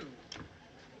fellow, too.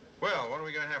 Well, what are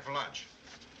we going to have for lunch?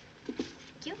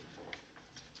 Thank you.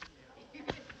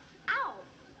 Ow.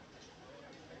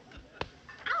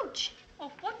 Ouch.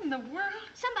 Oh, what in the world?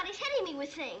 Somebody's hitting me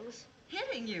with things.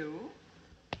 Hitting you?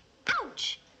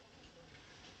 Ouch.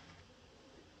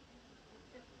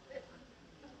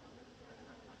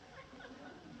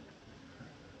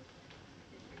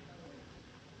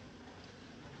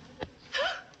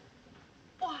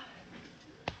 Why?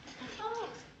 Oh.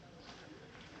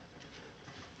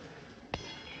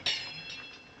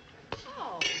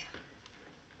 Oh.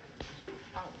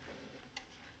 Oh.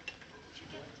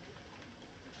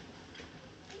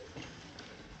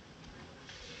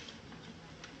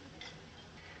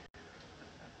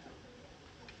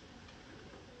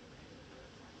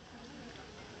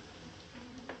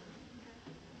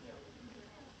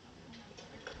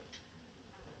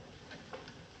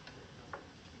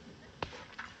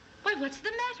 Why, what's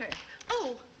the matter?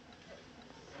 Oh.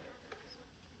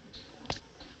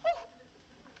 Oh.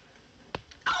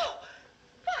 Oh!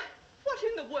 What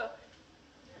in the world?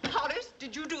 Hollis,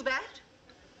 did you do that?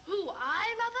 Who,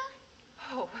 I, Mother?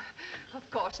 Oh, of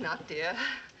course not, dear.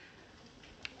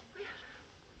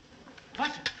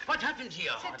 What happened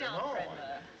here? Sit down,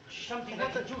 Brenda. Something I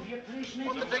can do here, please, Meek?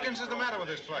 What the dickens is the matter with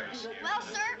this place? Well,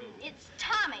 sir, it's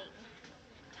Tommy.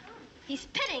 He's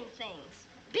pitting things.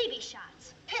 BB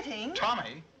shots. Pitting?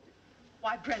 Tommy?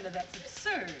 Why, Brenda, that's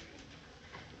absurd.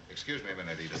 Excuse me a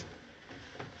minute, Edith.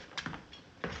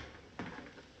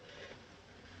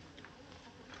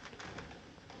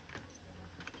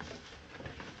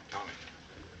 Tommy,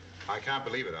 I can't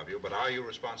believe it of you, but are you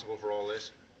responsible for all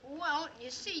this? Well, you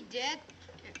see, Dad.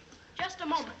 Just a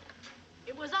moment.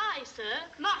 It was I, sir,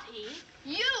 not he.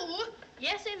 You?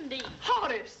 Yes, indeed.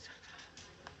 Horace!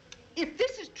 If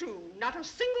this is true, not a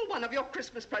single one of your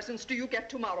Christmas presents do you get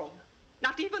tomorrow.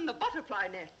 Not even the butterfly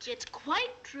net. It's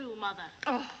quite true, Mother.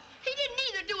 Oh. He didn't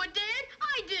either do it, Dad.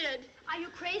 I did. Are you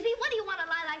crazy? What do you want to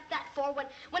lie like that for when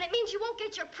it means you won't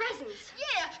get your presents?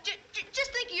 Yeah,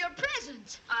 just think of your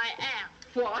presents. I am.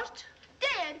 What?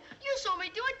 Dad, you saw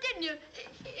me do it, didn't you?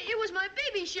 It was my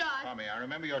baby shot. Tommy, I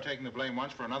remember you're taking the blame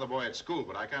once for another boy at school,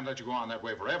 but I can't let you go on that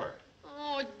way forever.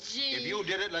 Oh, gee. If you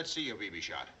did it, let's see your BB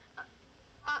shot.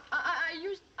 I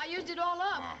used it all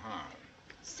up. Uh-huh.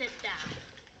 Sit down.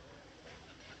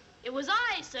 It was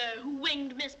I, sir, who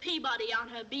winged Miss Peabody on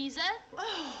her beezer.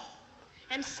 Oh.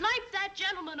 And sniped that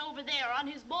gentleman over there on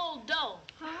his bald dome.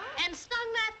 Huh? And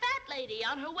stung that fat lady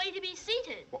on her way to be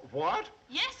seated. What?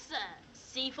 Yes, sir.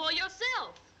 See for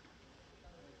yourself.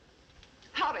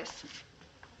 Horace,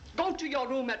 go to your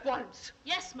room at once.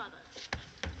 Yes, Mother.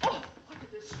 Oh, what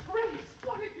a disgrace.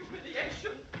 What a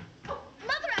humiliation.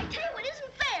 Mother, I tell you, it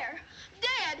isn't fair.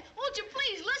 Dad, won't you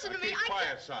please listen to me? Keep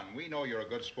quiet, son. We know you're a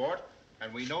good sport,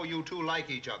 and we know you two like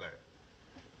each other.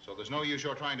 So there's no use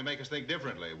you're trying to make us think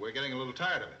differently. We're getting a little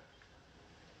tired of it.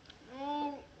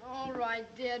 Oh, all right,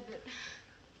 Dad, but...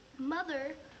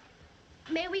 Mother,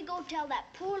 may we go tell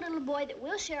that poor little boy that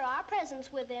we'll share our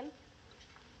presents with him?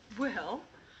 Well?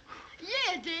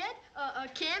 Yeah, Dad.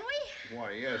 Can we?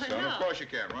 Why, yes, son. Of course you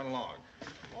can. Run along.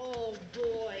 Oh,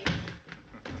 boy.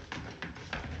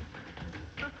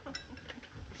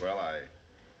 Well,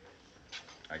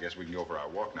 I guess we can go for our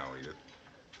walk now, Edith.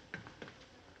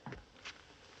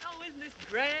 Oh, isn't this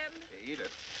grand? Hey,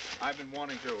 Edith, I've been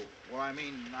wanting to. Well, I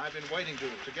mean, I've been waiting to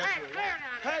get Hey, to a there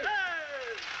walk. now. Hey!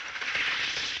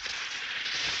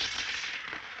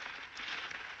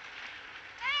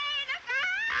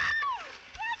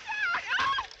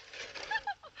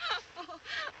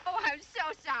 Oh, I'm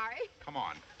so sorry. Come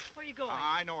on. Where are you going?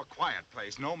 I know a quiet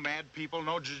place. No mad people,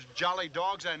 no jolly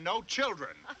dogs, and no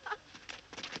children.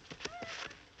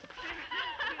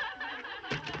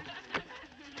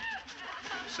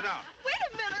 Sit down. Wait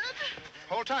a minute.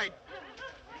 Hold tight.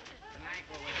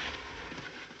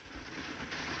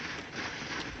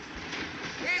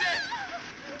 Edith!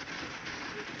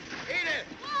 Edith!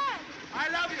 What? I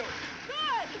love you.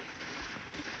 Good.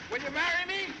 Will you marry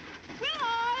me? Will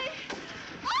I?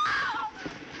 Oh!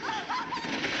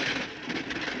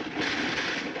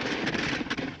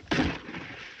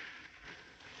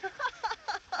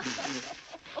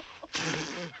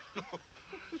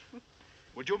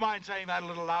 Would you mind saying that a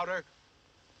little louder?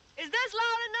 Is this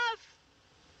loud enough?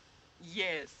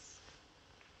 Yes.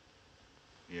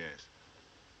 Yes.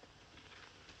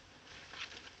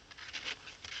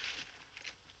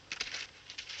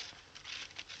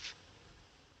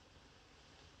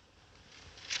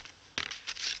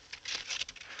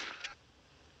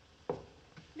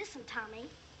 Listen, Tommy,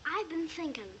 I've been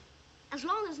thinking. As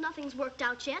long as nothing's worked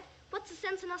out yet, what's the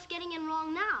sense in us getting in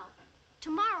wrong now?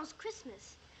 Tomorrow's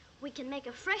Christmas. We can make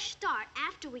a fresh start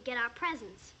after we get our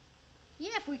presents.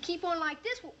 Yeah, if we keep on like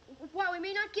this, why, we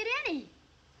may not get any.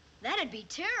 That'd be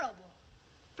terrible.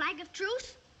 Flag of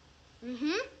truce?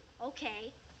 Mm-hmm.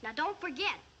 Okay. Now, don't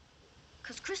forget,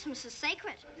 because Christmas is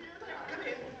sacred. Come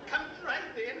in. Come right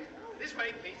in. This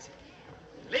way, please.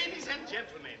 Ladies and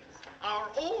gentlemen, our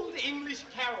old English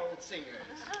carol singers.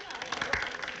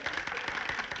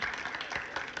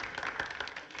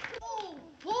 Oh,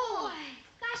 boy.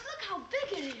 Guys, look how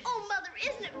big it is. Oh, Mother,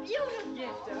 isn't it beautiful?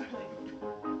 Yes, darling.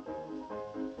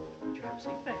 Would you have a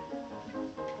seat, babe?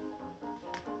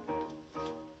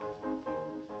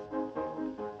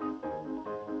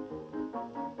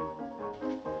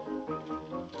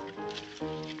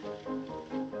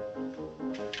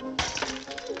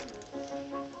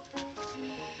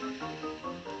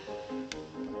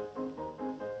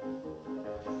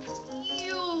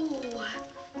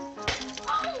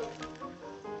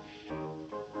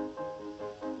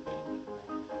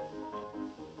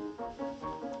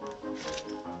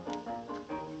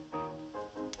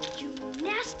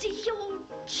 Nasty old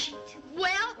cheat.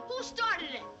 Well, who started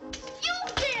it? You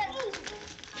did!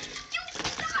 You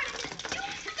started it! You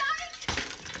started!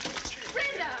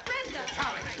 Brenda!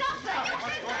 Tommy! Stop that! Tommy,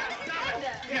 what's going on?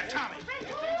 Brenda! Here, Tommy.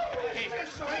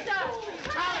 Tommy,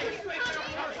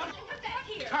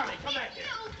 Tommy, come back here.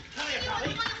 Come here,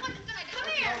 Tommy. Come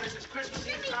here. Oh, this is Christmas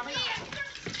Eve, Tommy.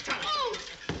 Tommy, Oh.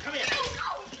 come here.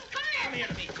 Come here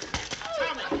to me.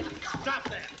 Tommy, stop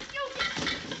that.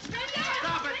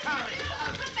 Stop it, Tommy.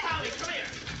 Tommy, come here.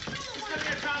 Come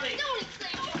here, Tommy.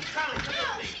 Tommy, come here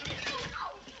to me.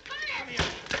 Come here.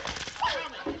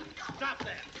 Tommy, stop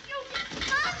that.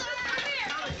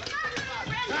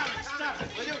 Tommy, stop it,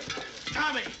 will you?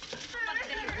 Tommy.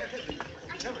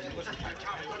 Tommy,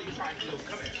 what are you trying to do?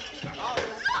 Come here.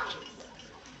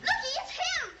 Looky, it's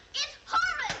him. It's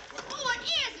Horace. Oh, it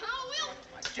is, huh, Will?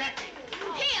 Jackie.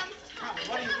 Him. Tommy,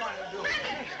 what are you trying to do?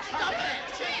 Stop that.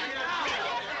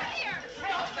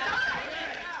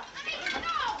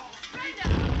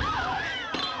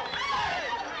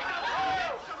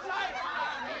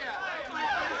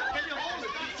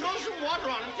 Water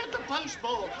on him. Get the punch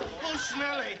bowl. Oh,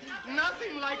 Snirley,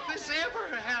 nothing like this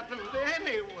ever happened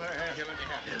anywhere. Here, let me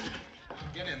have it.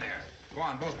 Get in there. Go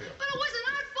on, both of you. But it wasn't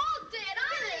our fault, Dad.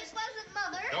 Honest. It wasn't,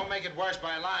 Mother. Don't make it worse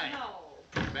by lying. No.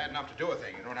 It's bad enough to do a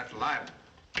thing. You don't have to lie.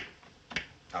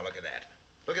 Now, look at that.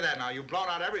 Look at that now. You've blown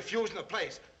out every fuse in the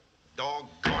place.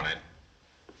 Doggone it.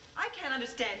 I can't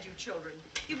understand you children.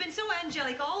 You've been so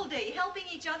angelic all day, helping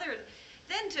each other, and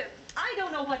then I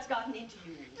don't know what's gotten into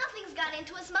you. Nothing's got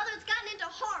into us, Mother. It's gotten into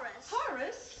Horace.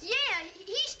 Horace? Yeah,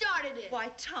 he started it. Why,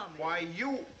 Tommy. Why,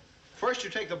 you... First you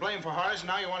take the blame for Horace, and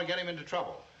now you want to get him into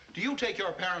trouble. Do you take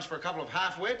your parents for a couple of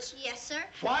half-wits? Yes, sir.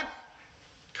 What?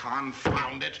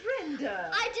 Confound it. Brenda.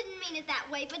 I didn't mean it that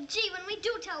way, but gee, when we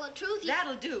do tell the truth,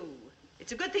 That'll do.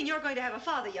 It's a good thing you're going to have a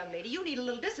father, young lady. You need a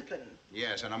little discipline.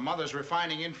 Yes, and a mother's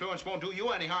refining influence won't do you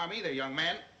any harm either, young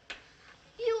man.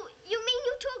 You mean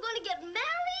you two are going to get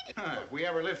married? If we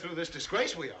ever live through this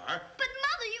disgrace, we are. But,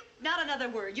 Mother, you... Not another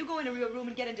word. You go into your room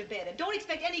and get into bed. And don't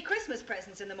expect any Christmas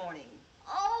presents in the morning.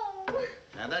 Oh.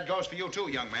 And that goes for you, too,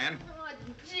 young man. Oh,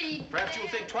 gee. Perhaps you'll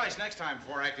think twice next time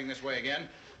before acting this way again.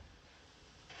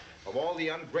 Of all the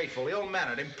ungrateful,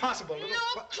 ill-mannered, impossible little...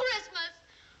 No Christmas.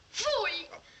 Phooey.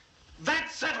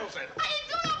 That settles it. I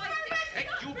didn't do no purpose. Hey,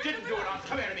 you didn't do it, on.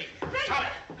 Come here to me. Tommy,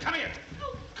 come here.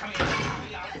 Come here.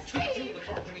 Tommy, I'll teach you to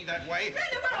talk to me that way.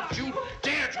 Don't you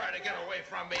dare try to get away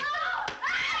from me. Oh,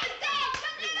 Dad,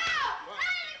 let me go.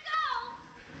 Let me go.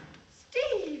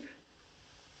 Steve.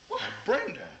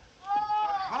 Brenda.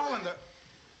 How in the...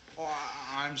 Oh,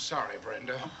 I'm sorry,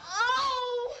 Brenda.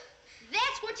 Oh,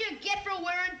 that's what you get for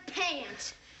wearing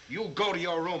pants. You go to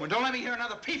your room and don't let me hear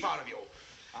another peep out of you.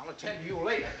 I'll attend to you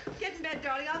later. Get in bed,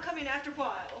 darling. I'll come in after a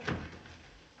while.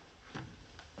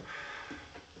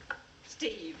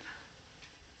 Steve.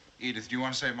 Edith, do you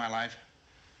want to save my life?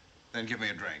 Then give me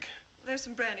a drink. There's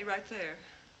some brandy right there.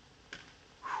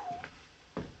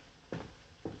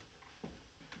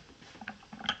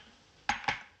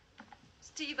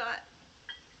 Steve,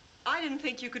 I didn't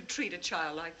think you could treat a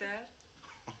child like that.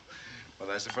 Well,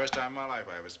 that's the first time in my life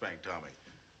I ever spanked Tommy.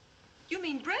 You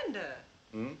mean Brenda?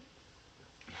 Hmm?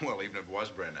 Well, even if it was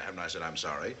Brenda, haven't I said I'm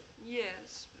sorry?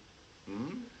 Yes.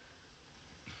 Hmm?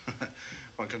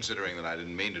 Well, considering that I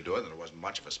didn't mean to do it, that it wasn't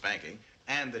much of a spanking,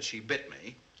 and that she bit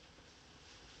me,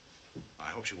 I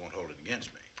hope she won't hold it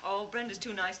against me. Oh, Brenda's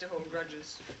too nice to hold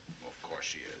grudges. Well, of course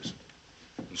she is.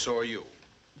 And so are you.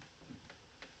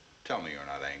 Tell me you're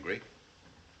not angry.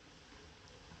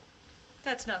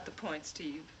 That's not the point,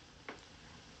 Steve.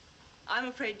 I'm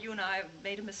afraid you and I have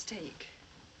made a mistake.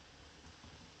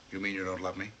 You mean you don't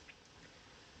love me?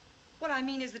 What I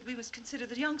mean is that we must consider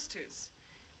the youngsters.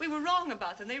 We were wrong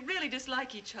about them. They really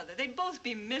dislike each other. They'd both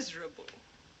be miserable.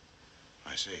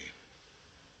 I see.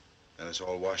 Then it's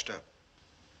all washed up.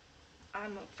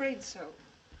 I'm afraid so.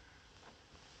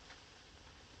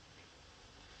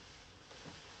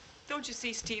 Don't you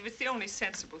see, Steve? It's the only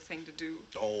sensible thing to do.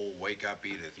 Oh, wake up,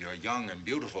 Edith. You're young and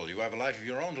beautiful. You have a life of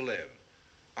your own to live.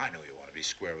 I know you want to be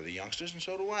square with the youngsters, and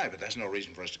so do I, but that's no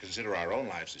reason for us to consider our own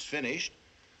lives as finished.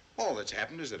 All that's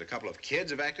happened is that a couple of kids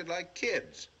have acted like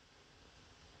kids.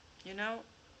 You know,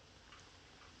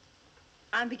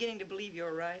 I'm beginning to believe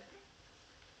you're right.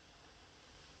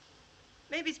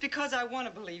 Maybe it's because I want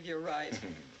to believe you're right.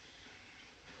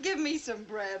 Give me some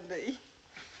brandy.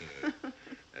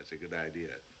 That's a good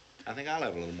idea. I think I'll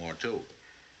have a little more, too.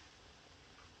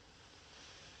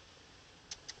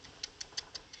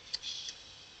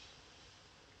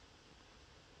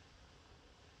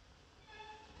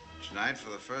 Tonight,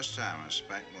 for the first time, I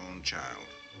spanked my own child.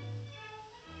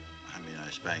 I mean,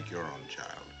 I spanked your own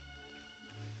child.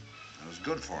 It was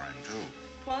good for him, too.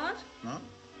 What? No?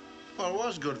 Well, it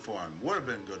was good for him. Would have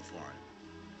been good for him.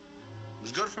 It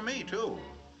was good for me, too.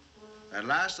 At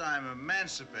last, I'm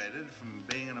emancipated from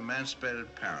being an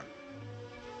emancipated parent.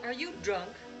 Are you drunk?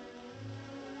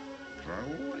 Drunk?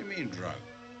 What do you mean, drunk?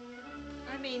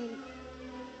 I mean,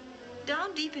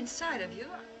 down deep inside of you,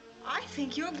 I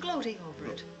think you're gloating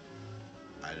over it.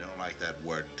 I don't like that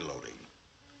word gloating.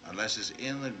 Unless it's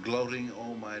in the gloating,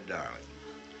 oh, my darling.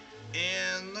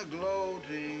 In the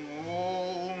gloating,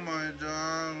 oh, my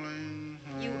darling.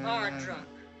 You are drunk.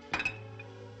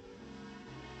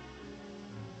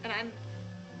 And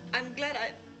I'm glad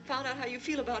I found out how you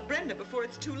feel about Brenda before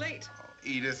it's too late. Oh,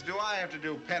 Edith, do I have to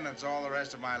do penance all the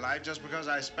rest of my life just because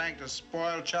I spanked a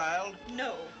spoiled child?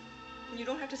 No. And you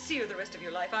don't have to see her the rest of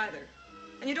your life either.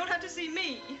 And you don't have to see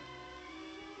me.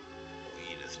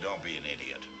 Oh, Edith, don't be an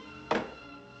idiot.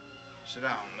 Sit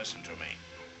down and listen to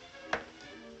me.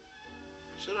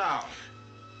 Sit down.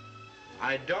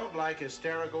 I don't like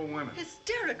hysterical women.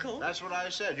 Hysterical? That's what I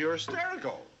said. You're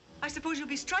hysterical. I suppose you'll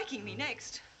be striking me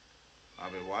next.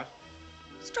 I'll be what?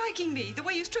 Striking me, the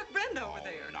way you struck Brenda over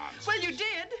there. Nonsense. Well, you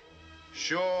did.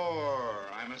 Sure,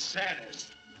 I'm a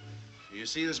sadist. You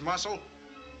see this muscle?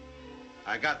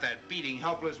 I got that beating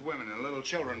helpless women and little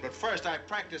children, but first I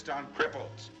practiced on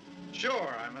cripples.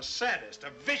 Sure, I'm a sadist, a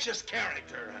vicious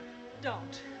character.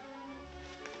 Don't.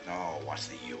 No, what's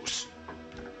the use?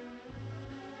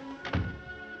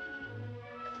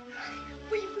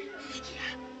 We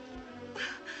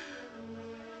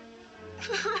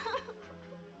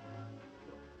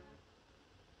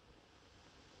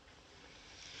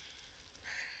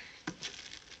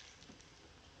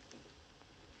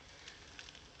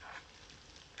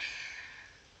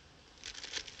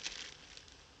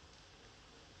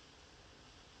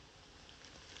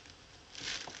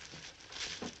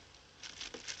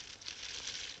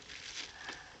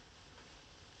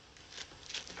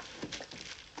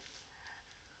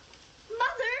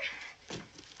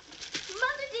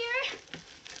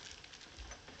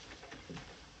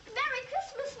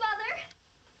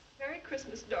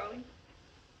Christmas, darling.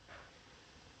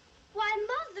 Why,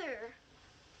 Mother!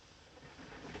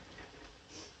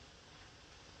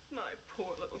 My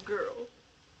poor little girl.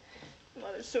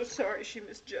 Mother's so sorry she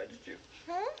misjudged you.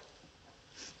 Huh?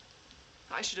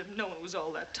 I should have known it was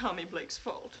all that Tommy Blake's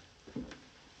fault.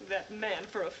 That man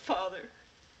for a father.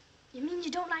 You mean you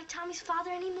don't like Tommy's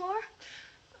father anymore?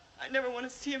 I never want to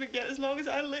see him again as long as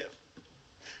I live.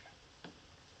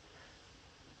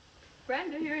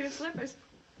 Brenda, here are your slippers.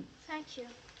 Thank you.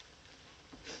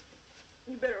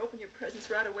 You better open your presents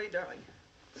right away, darling.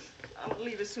 I will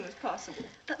leave as soon as possible.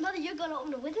 But, Mother, you're going to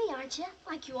open it with me, aren't you?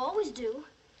 Like you always do.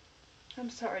 I'm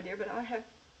sorry, dear, but I have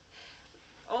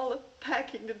all the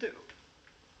packing to do.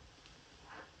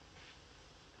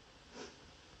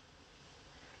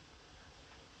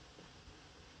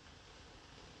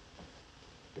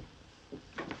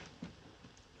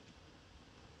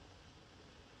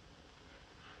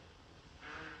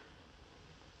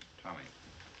 Tommy.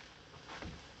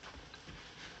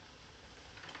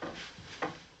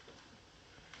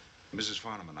 Mrs.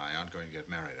 Farnham and I aren't going to get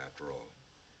married after all.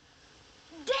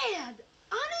 Dad,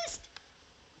 honest?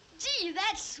 Gee,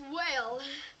 that's swell.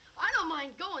 I don't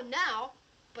mind going now,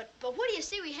 but what do you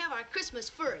say we have our Christmas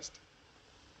first?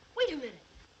 Wait a minute.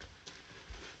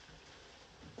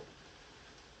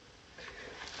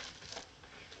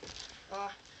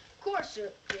 Of course,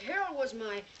 Harold was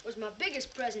my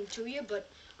biggest present to you, but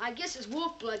I guess his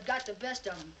wolf blood got the best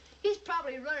of him. He's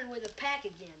probably running with a pack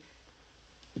again.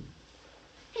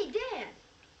 Hey, Dad.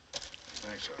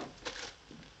 Thanks, sir.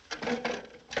 I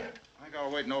think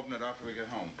I'll wait and open it after we get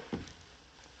home.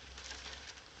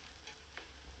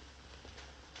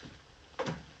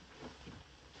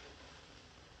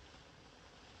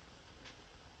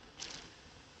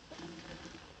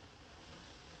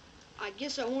 I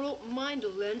guess I won't open mine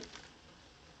till then,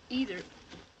 either.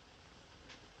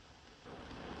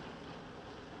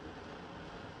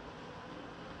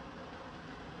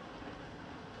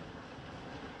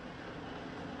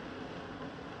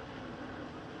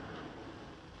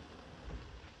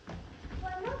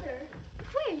 Why, Mother,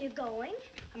 where are you going?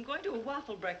 I'm going to a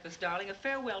waffle breakfast, darling, a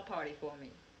farewell party for me.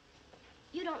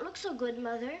 You don't look so good,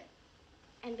 Mother.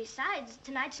 And besides,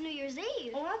 tonight's New Year's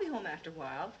Eve. Oh, I'll be home after a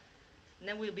while. And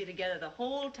then we'll be together the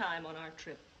whole time on our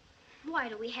trip. Why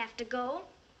do we have to go?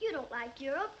 You don't like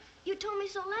Europe. You told me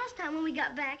so last time when we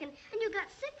got back, and you got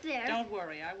sick there. Don't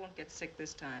worry, I won't get sick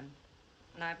this time.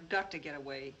 And I've got to get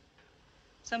away.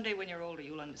 Someday when you're older,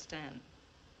 you'll understand.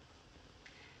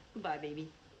 Goodbye, baby.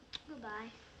 Goodbye.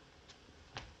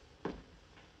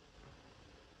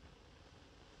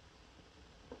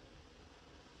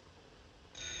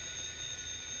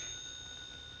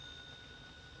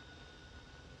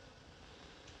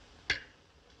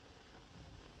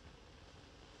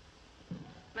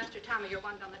 Master Tommy, you're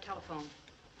wanted on the telephone.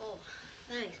 Oh,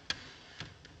 Thanks.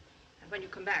 And when you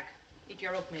come back, eat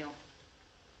your oatmeal.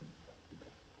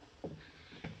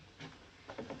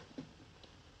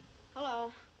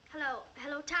 Hello.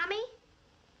 Hello, Tommy?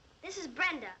 This is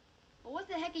Brenda. Well, what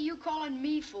the heck are you calling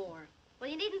me for? Well,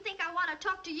 you needn't think I want to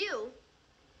talk to you.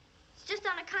 It's just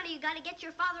on account of you got to get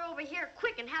your father over here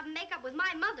quick and have him make up with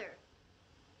my mother.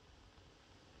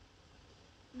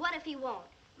 What if he won't?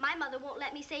 My mother won't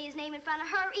let me say his name in front of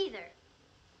her either.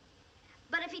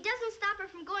 But if he doesn't stop her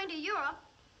from going to Europe,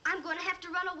 I'm going to have to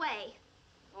run away.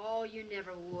 Oh, you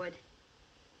never would.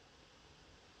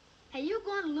 Hey, you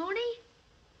gone loony?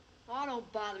 Oh,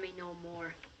 don't bother me no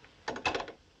more.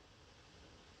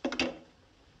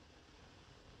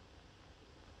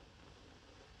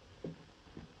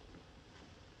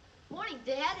 Morning,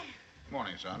 Dad.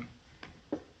 Morning, son.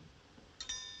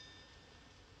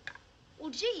 Well,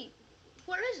 gee,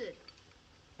 where is it?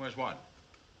 Where's what?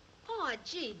 Oh,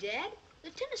 gee, Dad. The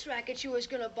tennis racket you was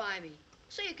gonna buy me,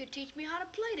 so you could teach me how to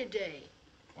play today.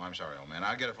 Oh, I'm sorry, old man.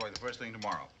 I'll get it for you the first thing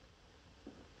tomorrow.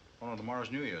 Oh, no, tomorrow's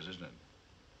New Year's, isn't it?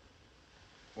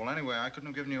 Well, anyway, I couldn't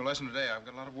have given you a lesson today. I've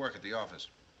got a lot of work at the office.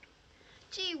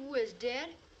 Gee whiz, Dad.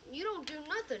 You don't do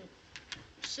nothing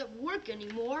except work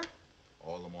anymore.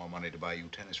 All the more money to buy you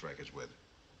tennis rackets with.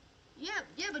 Yeah,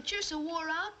 but you're so wore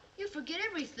out, you forget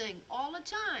everything all the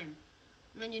time.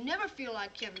 And then you never feel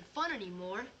like having fun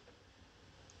anymore.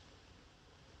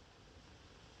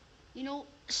 You know,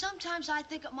 sometimes I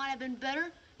think it might have been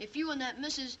better if you and that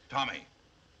Mrs. Tommy.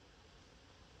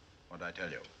 What'd I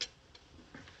tell you?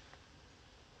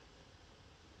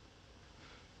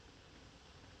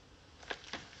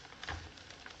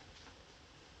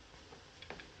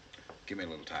 Give me a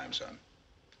little time, son.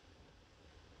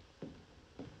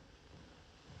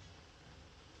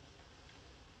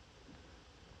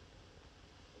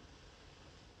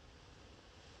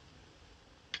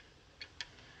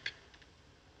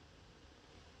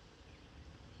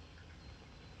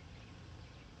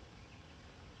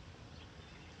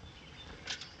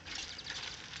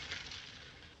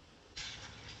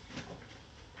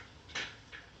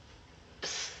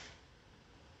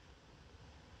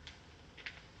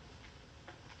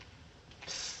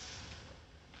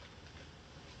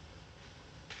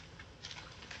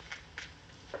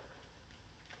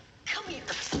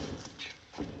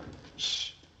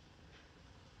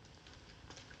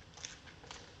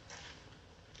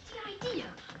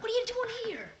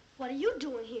 What are you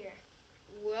doing here?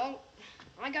 Well,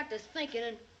 I got to thinking,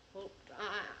 and, well,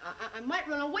 I might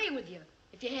run away with you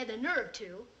if you had the nerve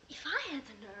to. If I had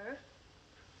the nerve?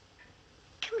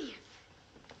 Come here.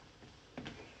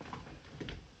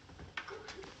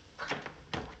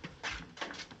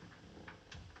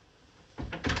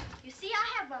 You see,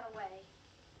 I have run away.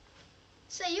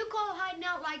 Say, you call hiding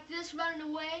out like this running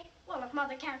away? Well, if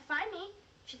Mother can't find me,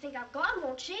 she'll think I've gone,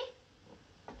 won't she?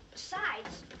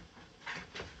 Besides,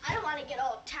 I don't want to get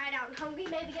all tired out and hungry,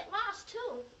 maybe get lost,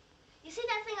 too. You see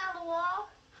that thing on the wall?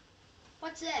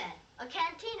 What's that? A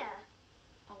cantina.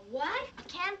 A what? A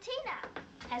cantina.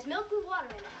 Has milk and water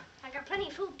in it. I got plenty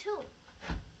of food, too.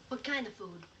 What kind of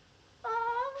food?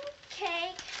 Oh,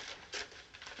 cake.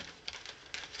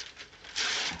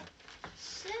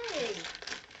 Say,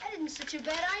 that isn't such a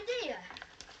bad idea.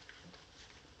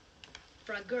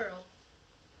 For a girl.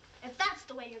 If that's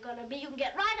the way you're gonna be, you can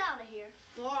get right out of here.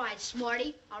 All right,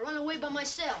 Smarty. I'll run away by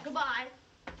myself. Goodbye.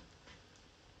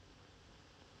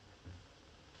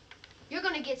 You're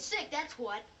gonna get sick, that's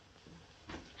what.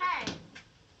 Hey.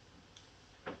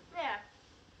 There.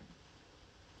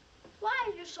 Why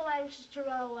are you so anxious to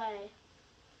run away?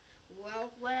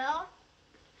 Well?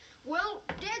 Well,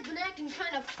 Dad's been acting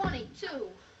kind of funny, too.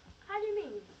 How do you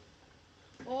mean?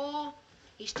 Oh,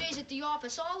 he stays at the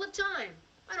office all the time.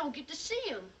 I don't get to see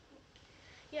him.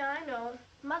 Yeah, I know.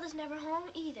 Mother's never home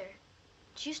either.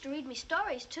 She used to read me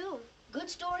stories, too. Good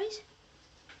stories?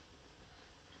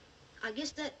 I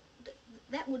guess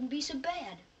that wouldn't be so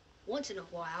bad. Once in a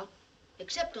while.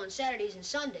 Except on Saturdays and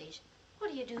Sundays. What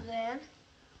do you do then?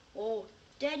 Oh,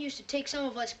 Dad used to take some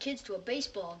of us kids to a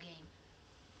baseball game.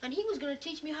 And he was going to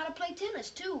teach me how to play tennis,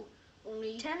 too.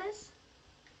 Only... Tennis?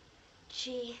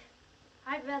 Gee,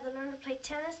 I'd rather learn to play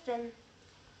tennis than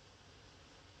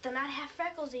not have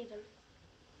freckles even.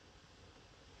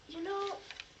 You know,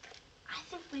 I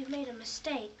think we've made a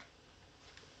mistake.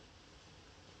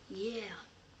 Yeah.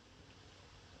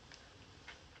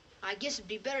 I guess it'd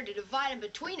be better to divide them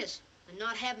between us and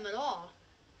not have them at all.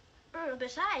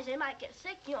 Besides, they might get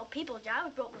sick. You know, people die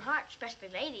with broken hearts, especially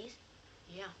ladies.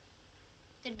 Yeah.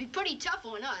 It'd be pretty tough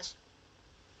on us.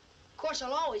 Of course,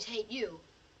 I'll always hate you.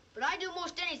 But I'd do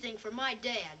most anything for my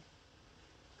dad.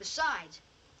 Besides,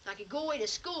 I could go away to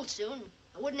school soon,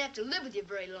 I wouldn't have to live with you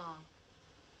very long.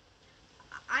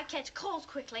 I catch colds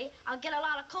quickly. I'll get a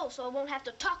lot of colds so I won't have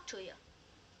to talk to you.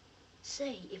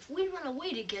 Say, if we run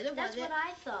away together, That's what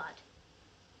I thought.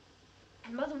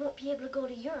 And Mother won't be able to go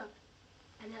to Europe.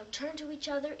 And they'll turn to each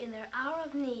other in their hour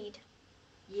of need.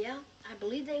 Yeah, I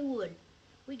believe they would.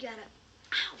 We gotta...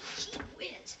 Ow, gee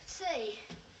whiz. Say,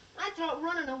 I thought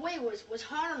running away was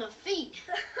hard on the feet.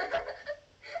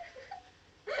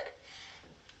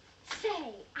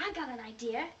 Say, I got an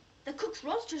idea. The cook's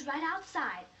roaster's right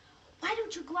outside. Why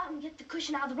don't you go out and get the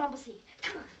cushion out of the rumble seat?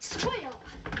 Come on, squeal.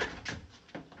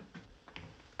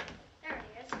 There it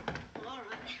is. All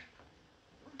right.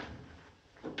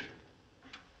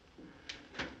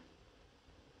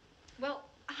 Well,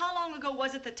 how long ago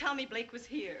was it that Tommy Blake was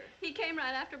here? He came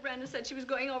right after Brenda said she was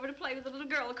going over to play with the little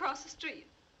girl across the street.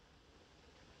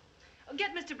 Oh,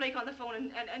 get Mr. Blake on the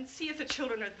phone and see if the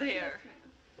children are there.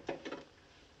 Yes,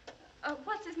 ma'am.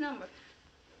 What's his number?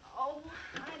 Oh,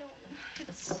 I don't...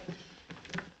 It's...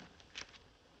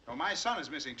 Oh, my son is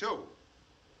missing, too.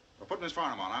 Well, put Miss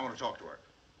Farnham on. I want to talk to her.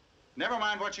 Never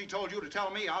mind what she told you to tell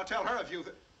me. I'll tell her if you...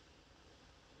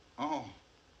 Oh.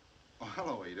 Oh,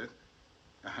 hello, Edith.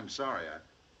 I'm sorry.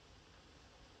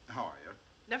 How are you?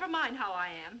 Never mind how I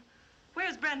am.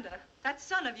 Where's Brenda? That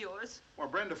son of yours. Well,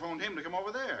 Brenda phoned him to come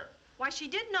over there. Why, she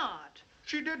did not.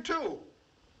 She did, too.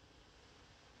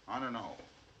 I don't know.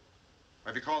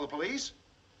 Have you called the police?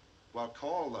 Well,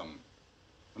 call them.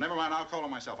 Well, never mind, I'll call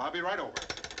them myself. I'll be right over.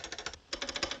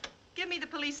 Give me the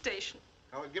police station.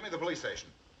 Oh, give me the police station.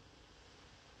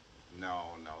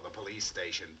 No, the police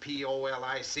station.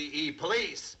 P-O-L-I-C-E,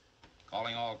 police.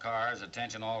 Calling all cars,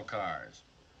 attention all cars.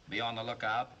 Be on the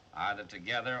lookout, either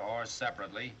together or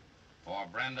separately, for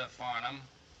Brenda Farnham,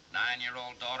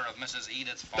 9-year-old daughter of Mrs.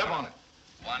 Edith Farnham. Step on it.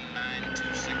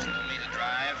 1926 Lomita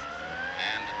Drive,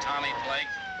 and Tommy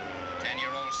Blake,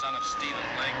 10-year-old son of Stephen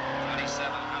Blake,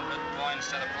 2700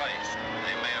 Poinsettia Place.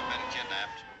 They may have been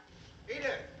kidnapped.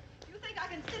 Edith! You think I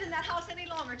can sit in that house any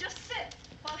longer? Just sit.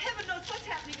 While heaven knows what's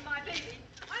happening to my baby.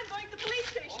 I'm going to the police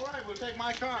station. All right, we'll take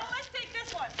my car. No, let's take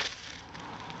this one.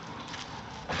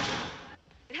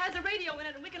 It has a radio in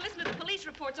it, and we can listen to the police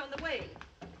reports on the way.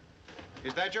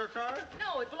 Is that your car?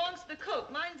 No, it belongs to the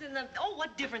cook. Mine's in the... Oh,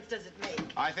 what difference does it make?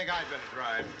 I think I'd better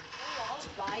drive. Oh,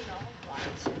 all right.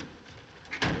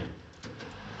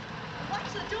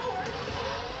 Watch the door.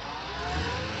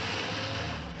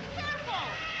 Careful!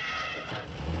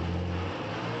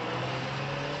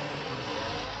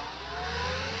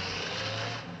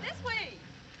 This way.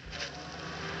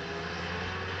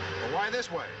 Well, why this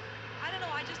way? I don't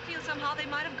know. I just feel somehow they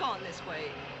might have gone this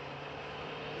way.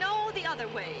 No, the other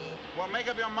way. Well, make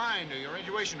up your mind, or your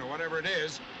intuition, or whatever it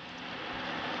is.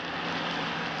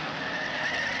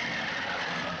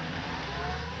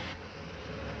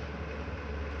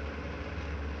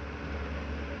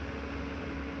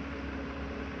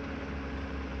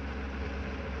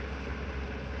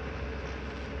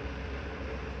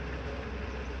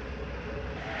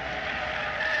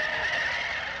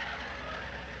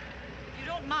 If you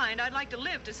don't mind, I'd like to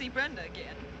live to see Brenda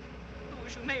again. Who,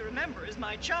 as you may remember, is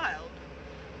my child.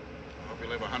 I hope you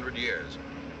live 100 years.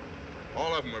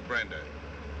 All of them were Brenda,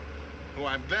 who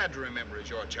I'm glad to remember as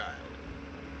your child.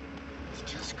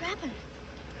 Still scrapping.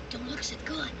 Don't look so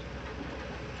good.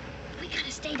 We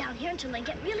gotta stay down here until they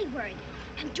get really worried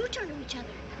and do turn to each other.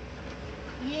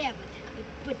 Yeah,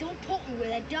 but don't poke me with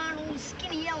that darn old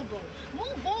skinny elbow.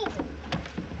 Move over.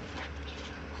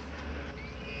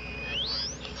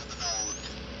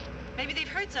 Maybe they've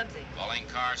heard something. Calling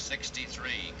car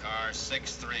 63, car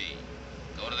 63.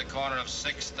 Go to the corner of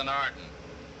 6th and Arden.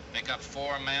 Pick up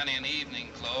 4 men in evening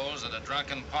clothes at a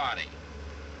drunken party.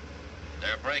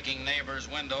 They're breaking neighbors'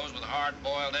 windows with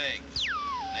hard-boiled eggs.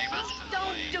 Neighbors Don't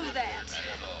complain. do that. That's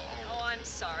all. Oh, I'm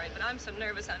sorry, but I'm so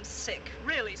nervous I'm sick.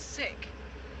 Really sick.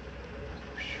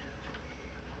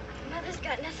 Mother's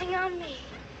got nothing on me.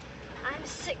 I'm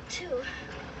sick, too.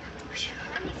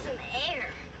 I need some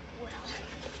air. Well,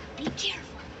 be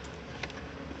careful.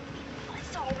 Oh,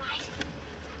 it's all right.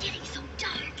 It's getting so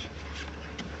dark.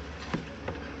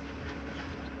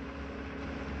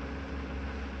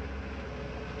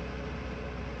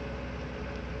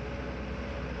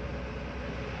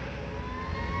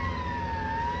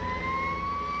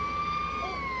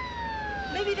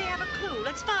 Maybe they have a clue.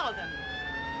 Let's follow them.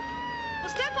 Well,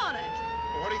 step on it.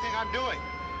 Well, what do you think I'm doing?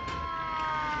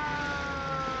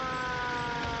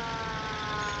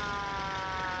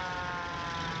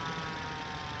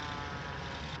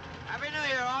 Happy New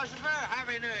Year, officer.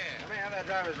 Happy New Year. Let me have that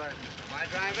driver's license. Am I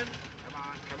driving?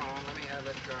 Come on. Let me have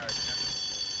that card.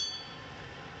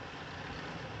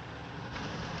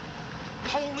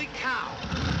 Holy cow!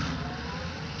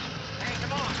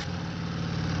 Come on.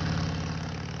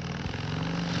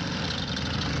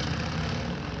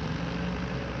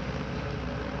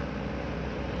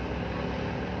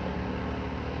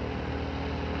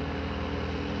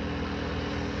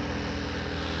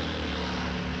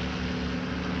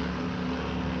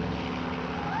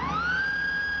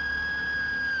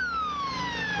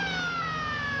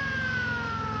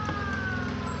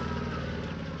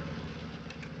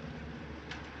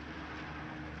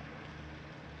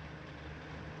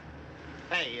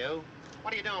 Hey, you.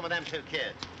 What are you doing with them two kids?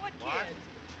 What What? kids?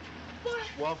 What?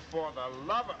 Well, for the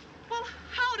lover. Well,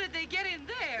 how did they get in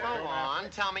there? Go on.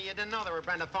 Tell me you didn't know there were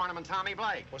Brenda Farnham and Tommy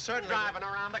Blake. Well, certainly. Driving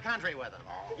around the country with them.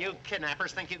 Oh. You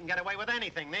kidnappers think you can get away with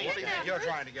anything these What do you days. think you're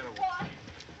trying to get away? Why,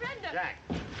 Brenda. Jack,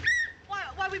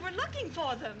 Why, we were looking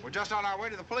for them. We're just on our way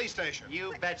to the police station.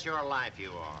 you bet your life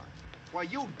you are. Well,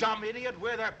 you dumb idiot,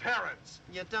 we're their parents.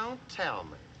 You don't tell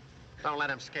me. Don't let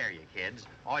them scare you, kids.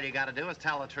 All you gotta do is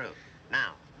tell the truth.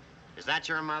 Now, is that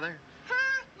your mother?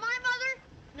 Her? My mother?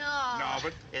 No. No,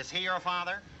 but... Is he your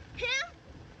father? Him?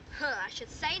 Huh, I should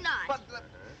say not. But...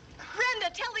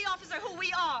 Brenda, tell the officer who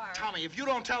we are. Tommy, if you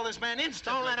don't tell this man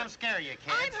instantly... Don't let him scare you,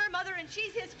 kids. I'm her mother and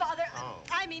she's his father. Oh.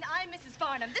 I mean, I'm Mrs.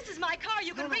 Farnham. This is my car.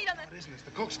 You can read on the... It isn't. It's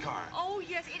the cook's car. Oh,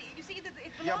 yes. You see, it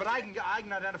belongs Yeah, but I can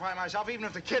identify myself even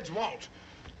if the kids won't.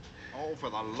 Oh, for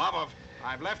the love of...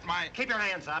 I've left my... Keep your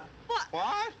hands up. What?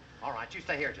 What? All right, you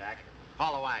stay here, Jack.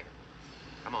 Call the wagon.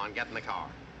 Come on, get in the car.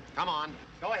 Come on.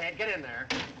 Go ahead, get in there.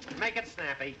 Make it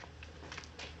snappy.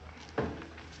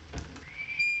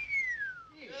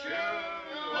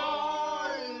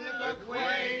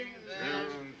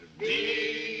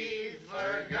 Be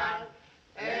forgot,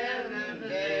 and the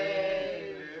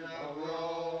days of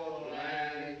old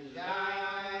lang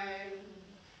syne.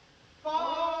 For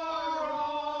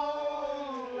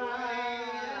old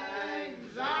lang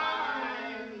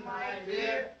syne, my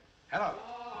dear. Hello.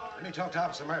 Let me talk to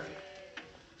Officer Murphy.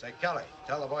 Say, Kelly,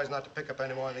 tell the boys not to pick up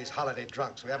any more of these holiday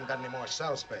drunks. We haven't got any more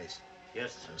cell space.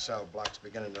 Yes, sir. The cell block's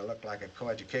beginning to look like a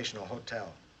coeducational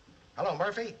hotel. Hello,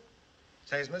 Murphy.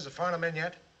 Say, is Mrs. Farnham in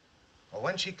yet? Well,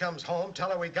 when she comes home,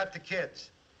 tell her we got the kids.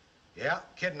 Yeah,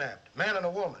 kidnapped. Man and a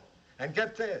woman. And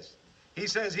get this. He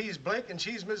says he's Blake and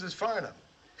she's Mrs. Farnham.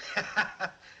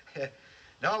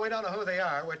 No, we don't know who they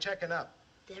are. We're checking up.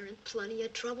 They're in plenty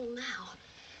of trouble now.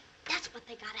 That's what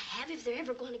they gotta have if they're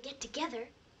ever going to get together.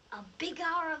 A big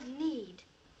hour of need.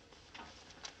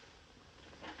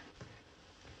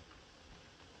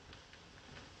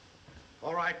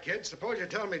 All right, kids, suppose you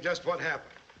tell me just what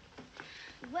happened.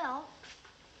 Well,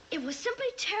 it was simply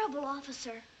terrible,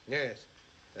 officer. Yes.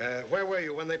 Where were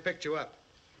you when they picked you up?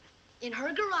 In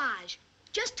her garage,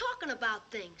 just talking about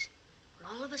things.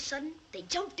 When all of a sudden, they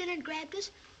jumped in and grabbed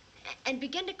us and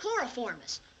began to chloroform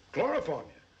us. Chloroform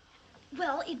you?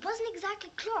 Well, it wasn't exactly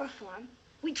chloroform.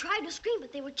 We tried to scream,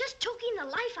 but they were just choking the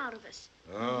life out of us.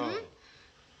 Oh.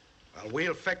 Well,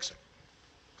 we'll fix it.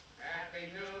 Happy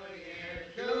New Year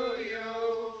to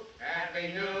you.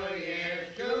 Happy New Year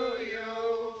to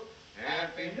you.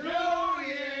 Happy New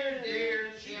Year,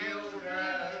 dear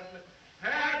children.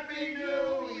 Happy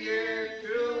New Year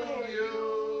to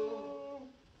you.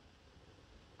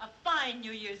 A fine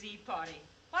New Year's Eve party.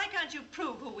 Why can't you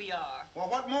prove who we are? Well,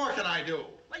 what more can I do?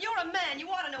 Well, you're a man. You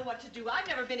ought to know what to do. I've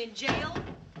never been in jail.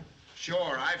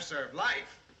 Sure, I've served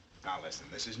life. Now listen,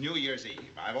 this is New Year's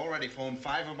Eve. I've already phoned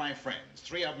 5 of my friends.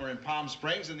 3 of them are in Palm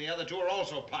Springs, and the other 2 are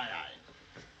also pie-eyed.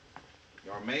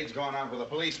 Your maid's gone out with a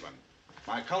policeman.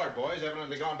 My colored boy's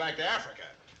evidently gone back to Africa.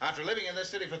 After living in this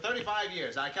city for 35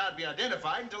 years, I can't be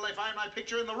identified until they find my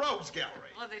picture in the Rogues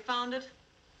Gallery. Well, have they found it?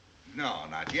 No,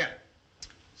 not yet.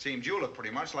 Seems you look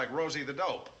pretty much like Rosie the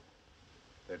Dope.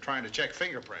 They're trying to check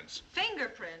fingerprints.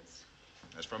 Fingerprints?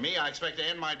 As for me, I expect to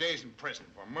end my days in prison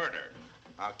for murder.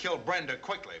 I'll kill Brenda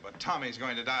quickly, but Tommy's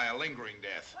going to die a lingering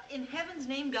death. What in heaven's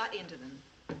name got into them?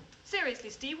 Seriously,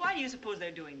 Steve, why do you suppose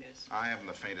they're doing this? I haven't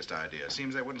the faintest idea.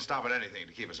 Seems they wouldn't stop at anything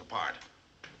to keep us apart.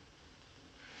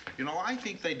 You know, I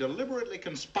think they deliberately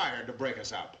conspired to break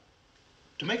us up,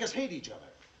 to make us hate each other.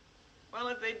 Well,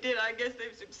 if they did, I guess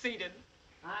they've succeeded.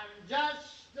 I'm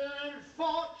just an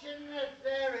unfortunate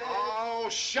there is. Oh,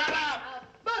 shut up!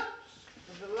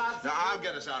 Now, I'll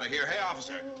get us out of here. Hey,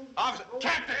 officer. Officer.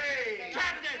 Captain! Hey!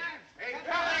 Captain! Hey,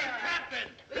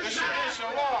 Captain! This is the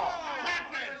law.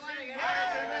 Captain! Liberty!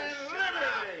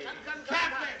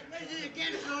 Captain! This is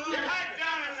against the law. Get right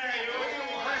down in there, you.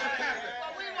 Where's the captain?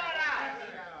 Well, we want out.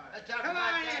 Come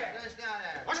on here. Let's down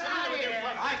there. What's the matter with you?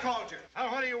 I called you.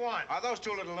 What do you want? Are those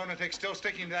 2 little lunatics still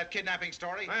sticking to that kidnapping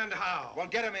story? And how? Well,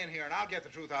 get them in here, and I'll get the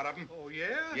truth out of them. Oh,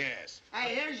 yeah? Yes.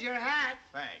 Hey, here's your hat.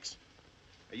 Thanks.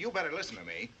 You better listen to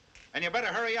me. And you better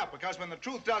hurry up, because when the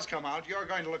truth does come out, you're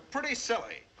going to look pretty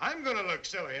silly. I'm going to look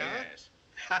silly, huh? Yes.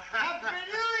 Happy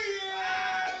New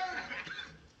Year!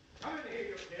 Come in here,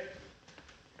 you kid.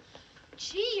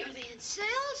 Gee, are they in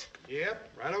cells? Yep,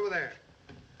 right over there.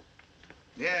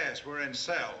 Yes, we're in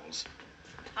cells.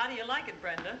 How do you like it,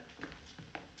 Brenda?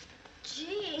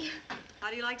 Gee. How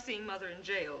do you like seeing Mother in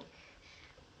jail?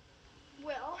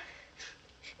 Well,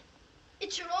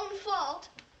 it's your own fault.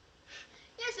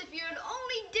 Yes, if you had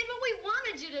only did what we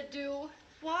wanted you to do.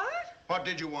 What? What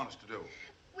did you want us to do?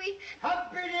 We...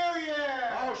 Happy New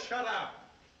Year! Oh, shut up.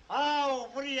 Oh,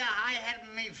 what are you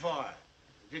high-hatting me for?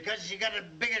 Because you got a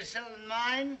bigger cell than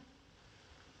mine?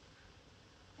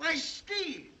 Why,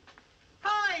 Steve.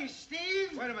 Hi,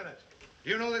 Steve. Wait a minute.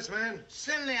 You know this man?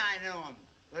 Certainly I know him.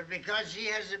 But because he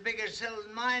has a bigger cell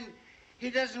than mine, he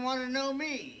doesn't want to know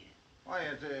me. Why,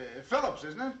 it's Phillips,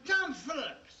 isn't it? Tom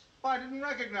Phillips. Well, I didn't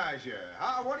recognize you.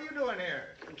 What are you doing here?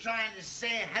 I'm trying to say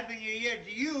Happy New Year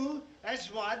to you,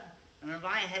 that's what. And if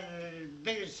I had a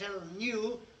bigger cell than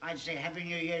you, I'd say Happy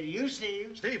New Year to you,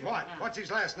 Steve. Steve what? What's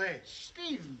his last name?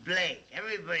 Steve Blake.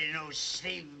 Everybody knows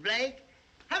Steve Blake.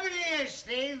 Happy New Year,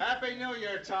 Steve. Happy New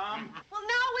Year, Tom. Well,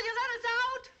 now will you let us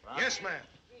out? Yes, ma'am.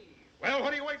 Well,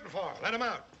 what are you waiting for? Let him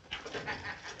out.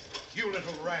 You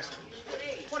little rascals.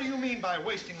 What do you mean by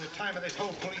wasting the time of this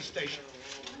whole police station?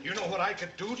 You know what I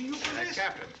could do to you for this?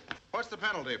 Captain, what's the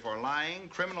penalty for lying,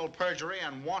 criminal perjury,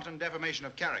 and wanton defamation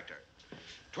of character?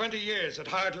 20 years at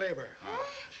hard labor.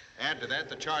 Add to that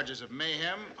the charges of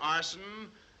mayhem, arson,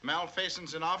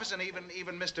 malfeasance in office, and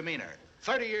even misdemeanor.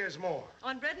 30 years more.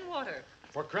 On bread and water.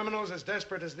 For criminals as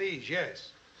desperate as these,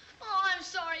 yes. Oh, I'm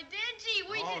sorry, Dad. Gee,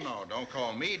 we Oh, did... no, don't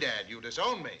call me Dad. You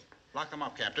disown me. Lock them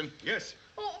up, Captain. Yes.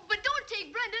 Oh, but don't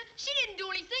take Brenda. She didn't do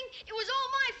anything. It was all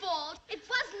my fault. It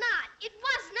was not. It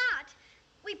was not.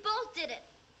 We both did it.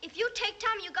 If you take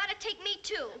Tommy, you gotta take me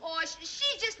too. Oh,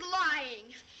 she's just lying.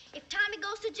 If Tommy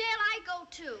goes to jail, I go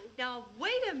too. Now,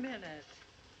 wait a minute.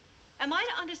 Am I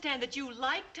to understand that you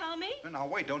like Tommy? Now,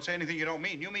 wait, don't say anything you don't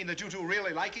mean. You mean that you two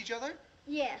really like each other?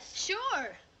 Yes. Sure.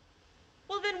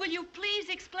 Well, then, will you please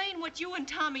explain what you and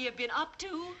Tommy have been up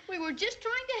to? We were just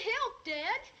trying to help,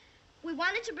 Dad. We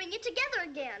wanted to bring you together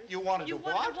again. You wanted You to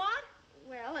wanted what? what?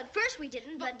 Well, at first we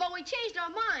didn't, But we changed our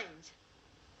minds.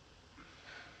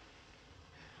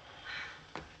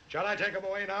 Shall I take him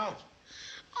away now?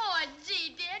 Oh,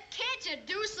 gee, Dad, can't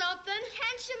you do something?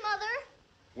 Can't you, Mother?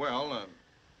 Well,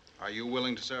 are you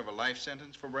willing to serve a life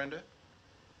sentence for Brenda?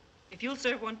 If you'll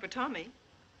serve one for Tommy.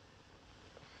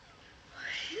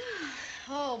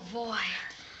 Oh, boy.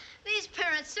 These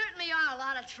parents certainly are a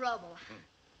lot of trouble.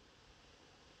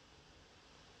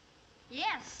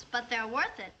 Yes, but they're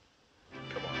worth it.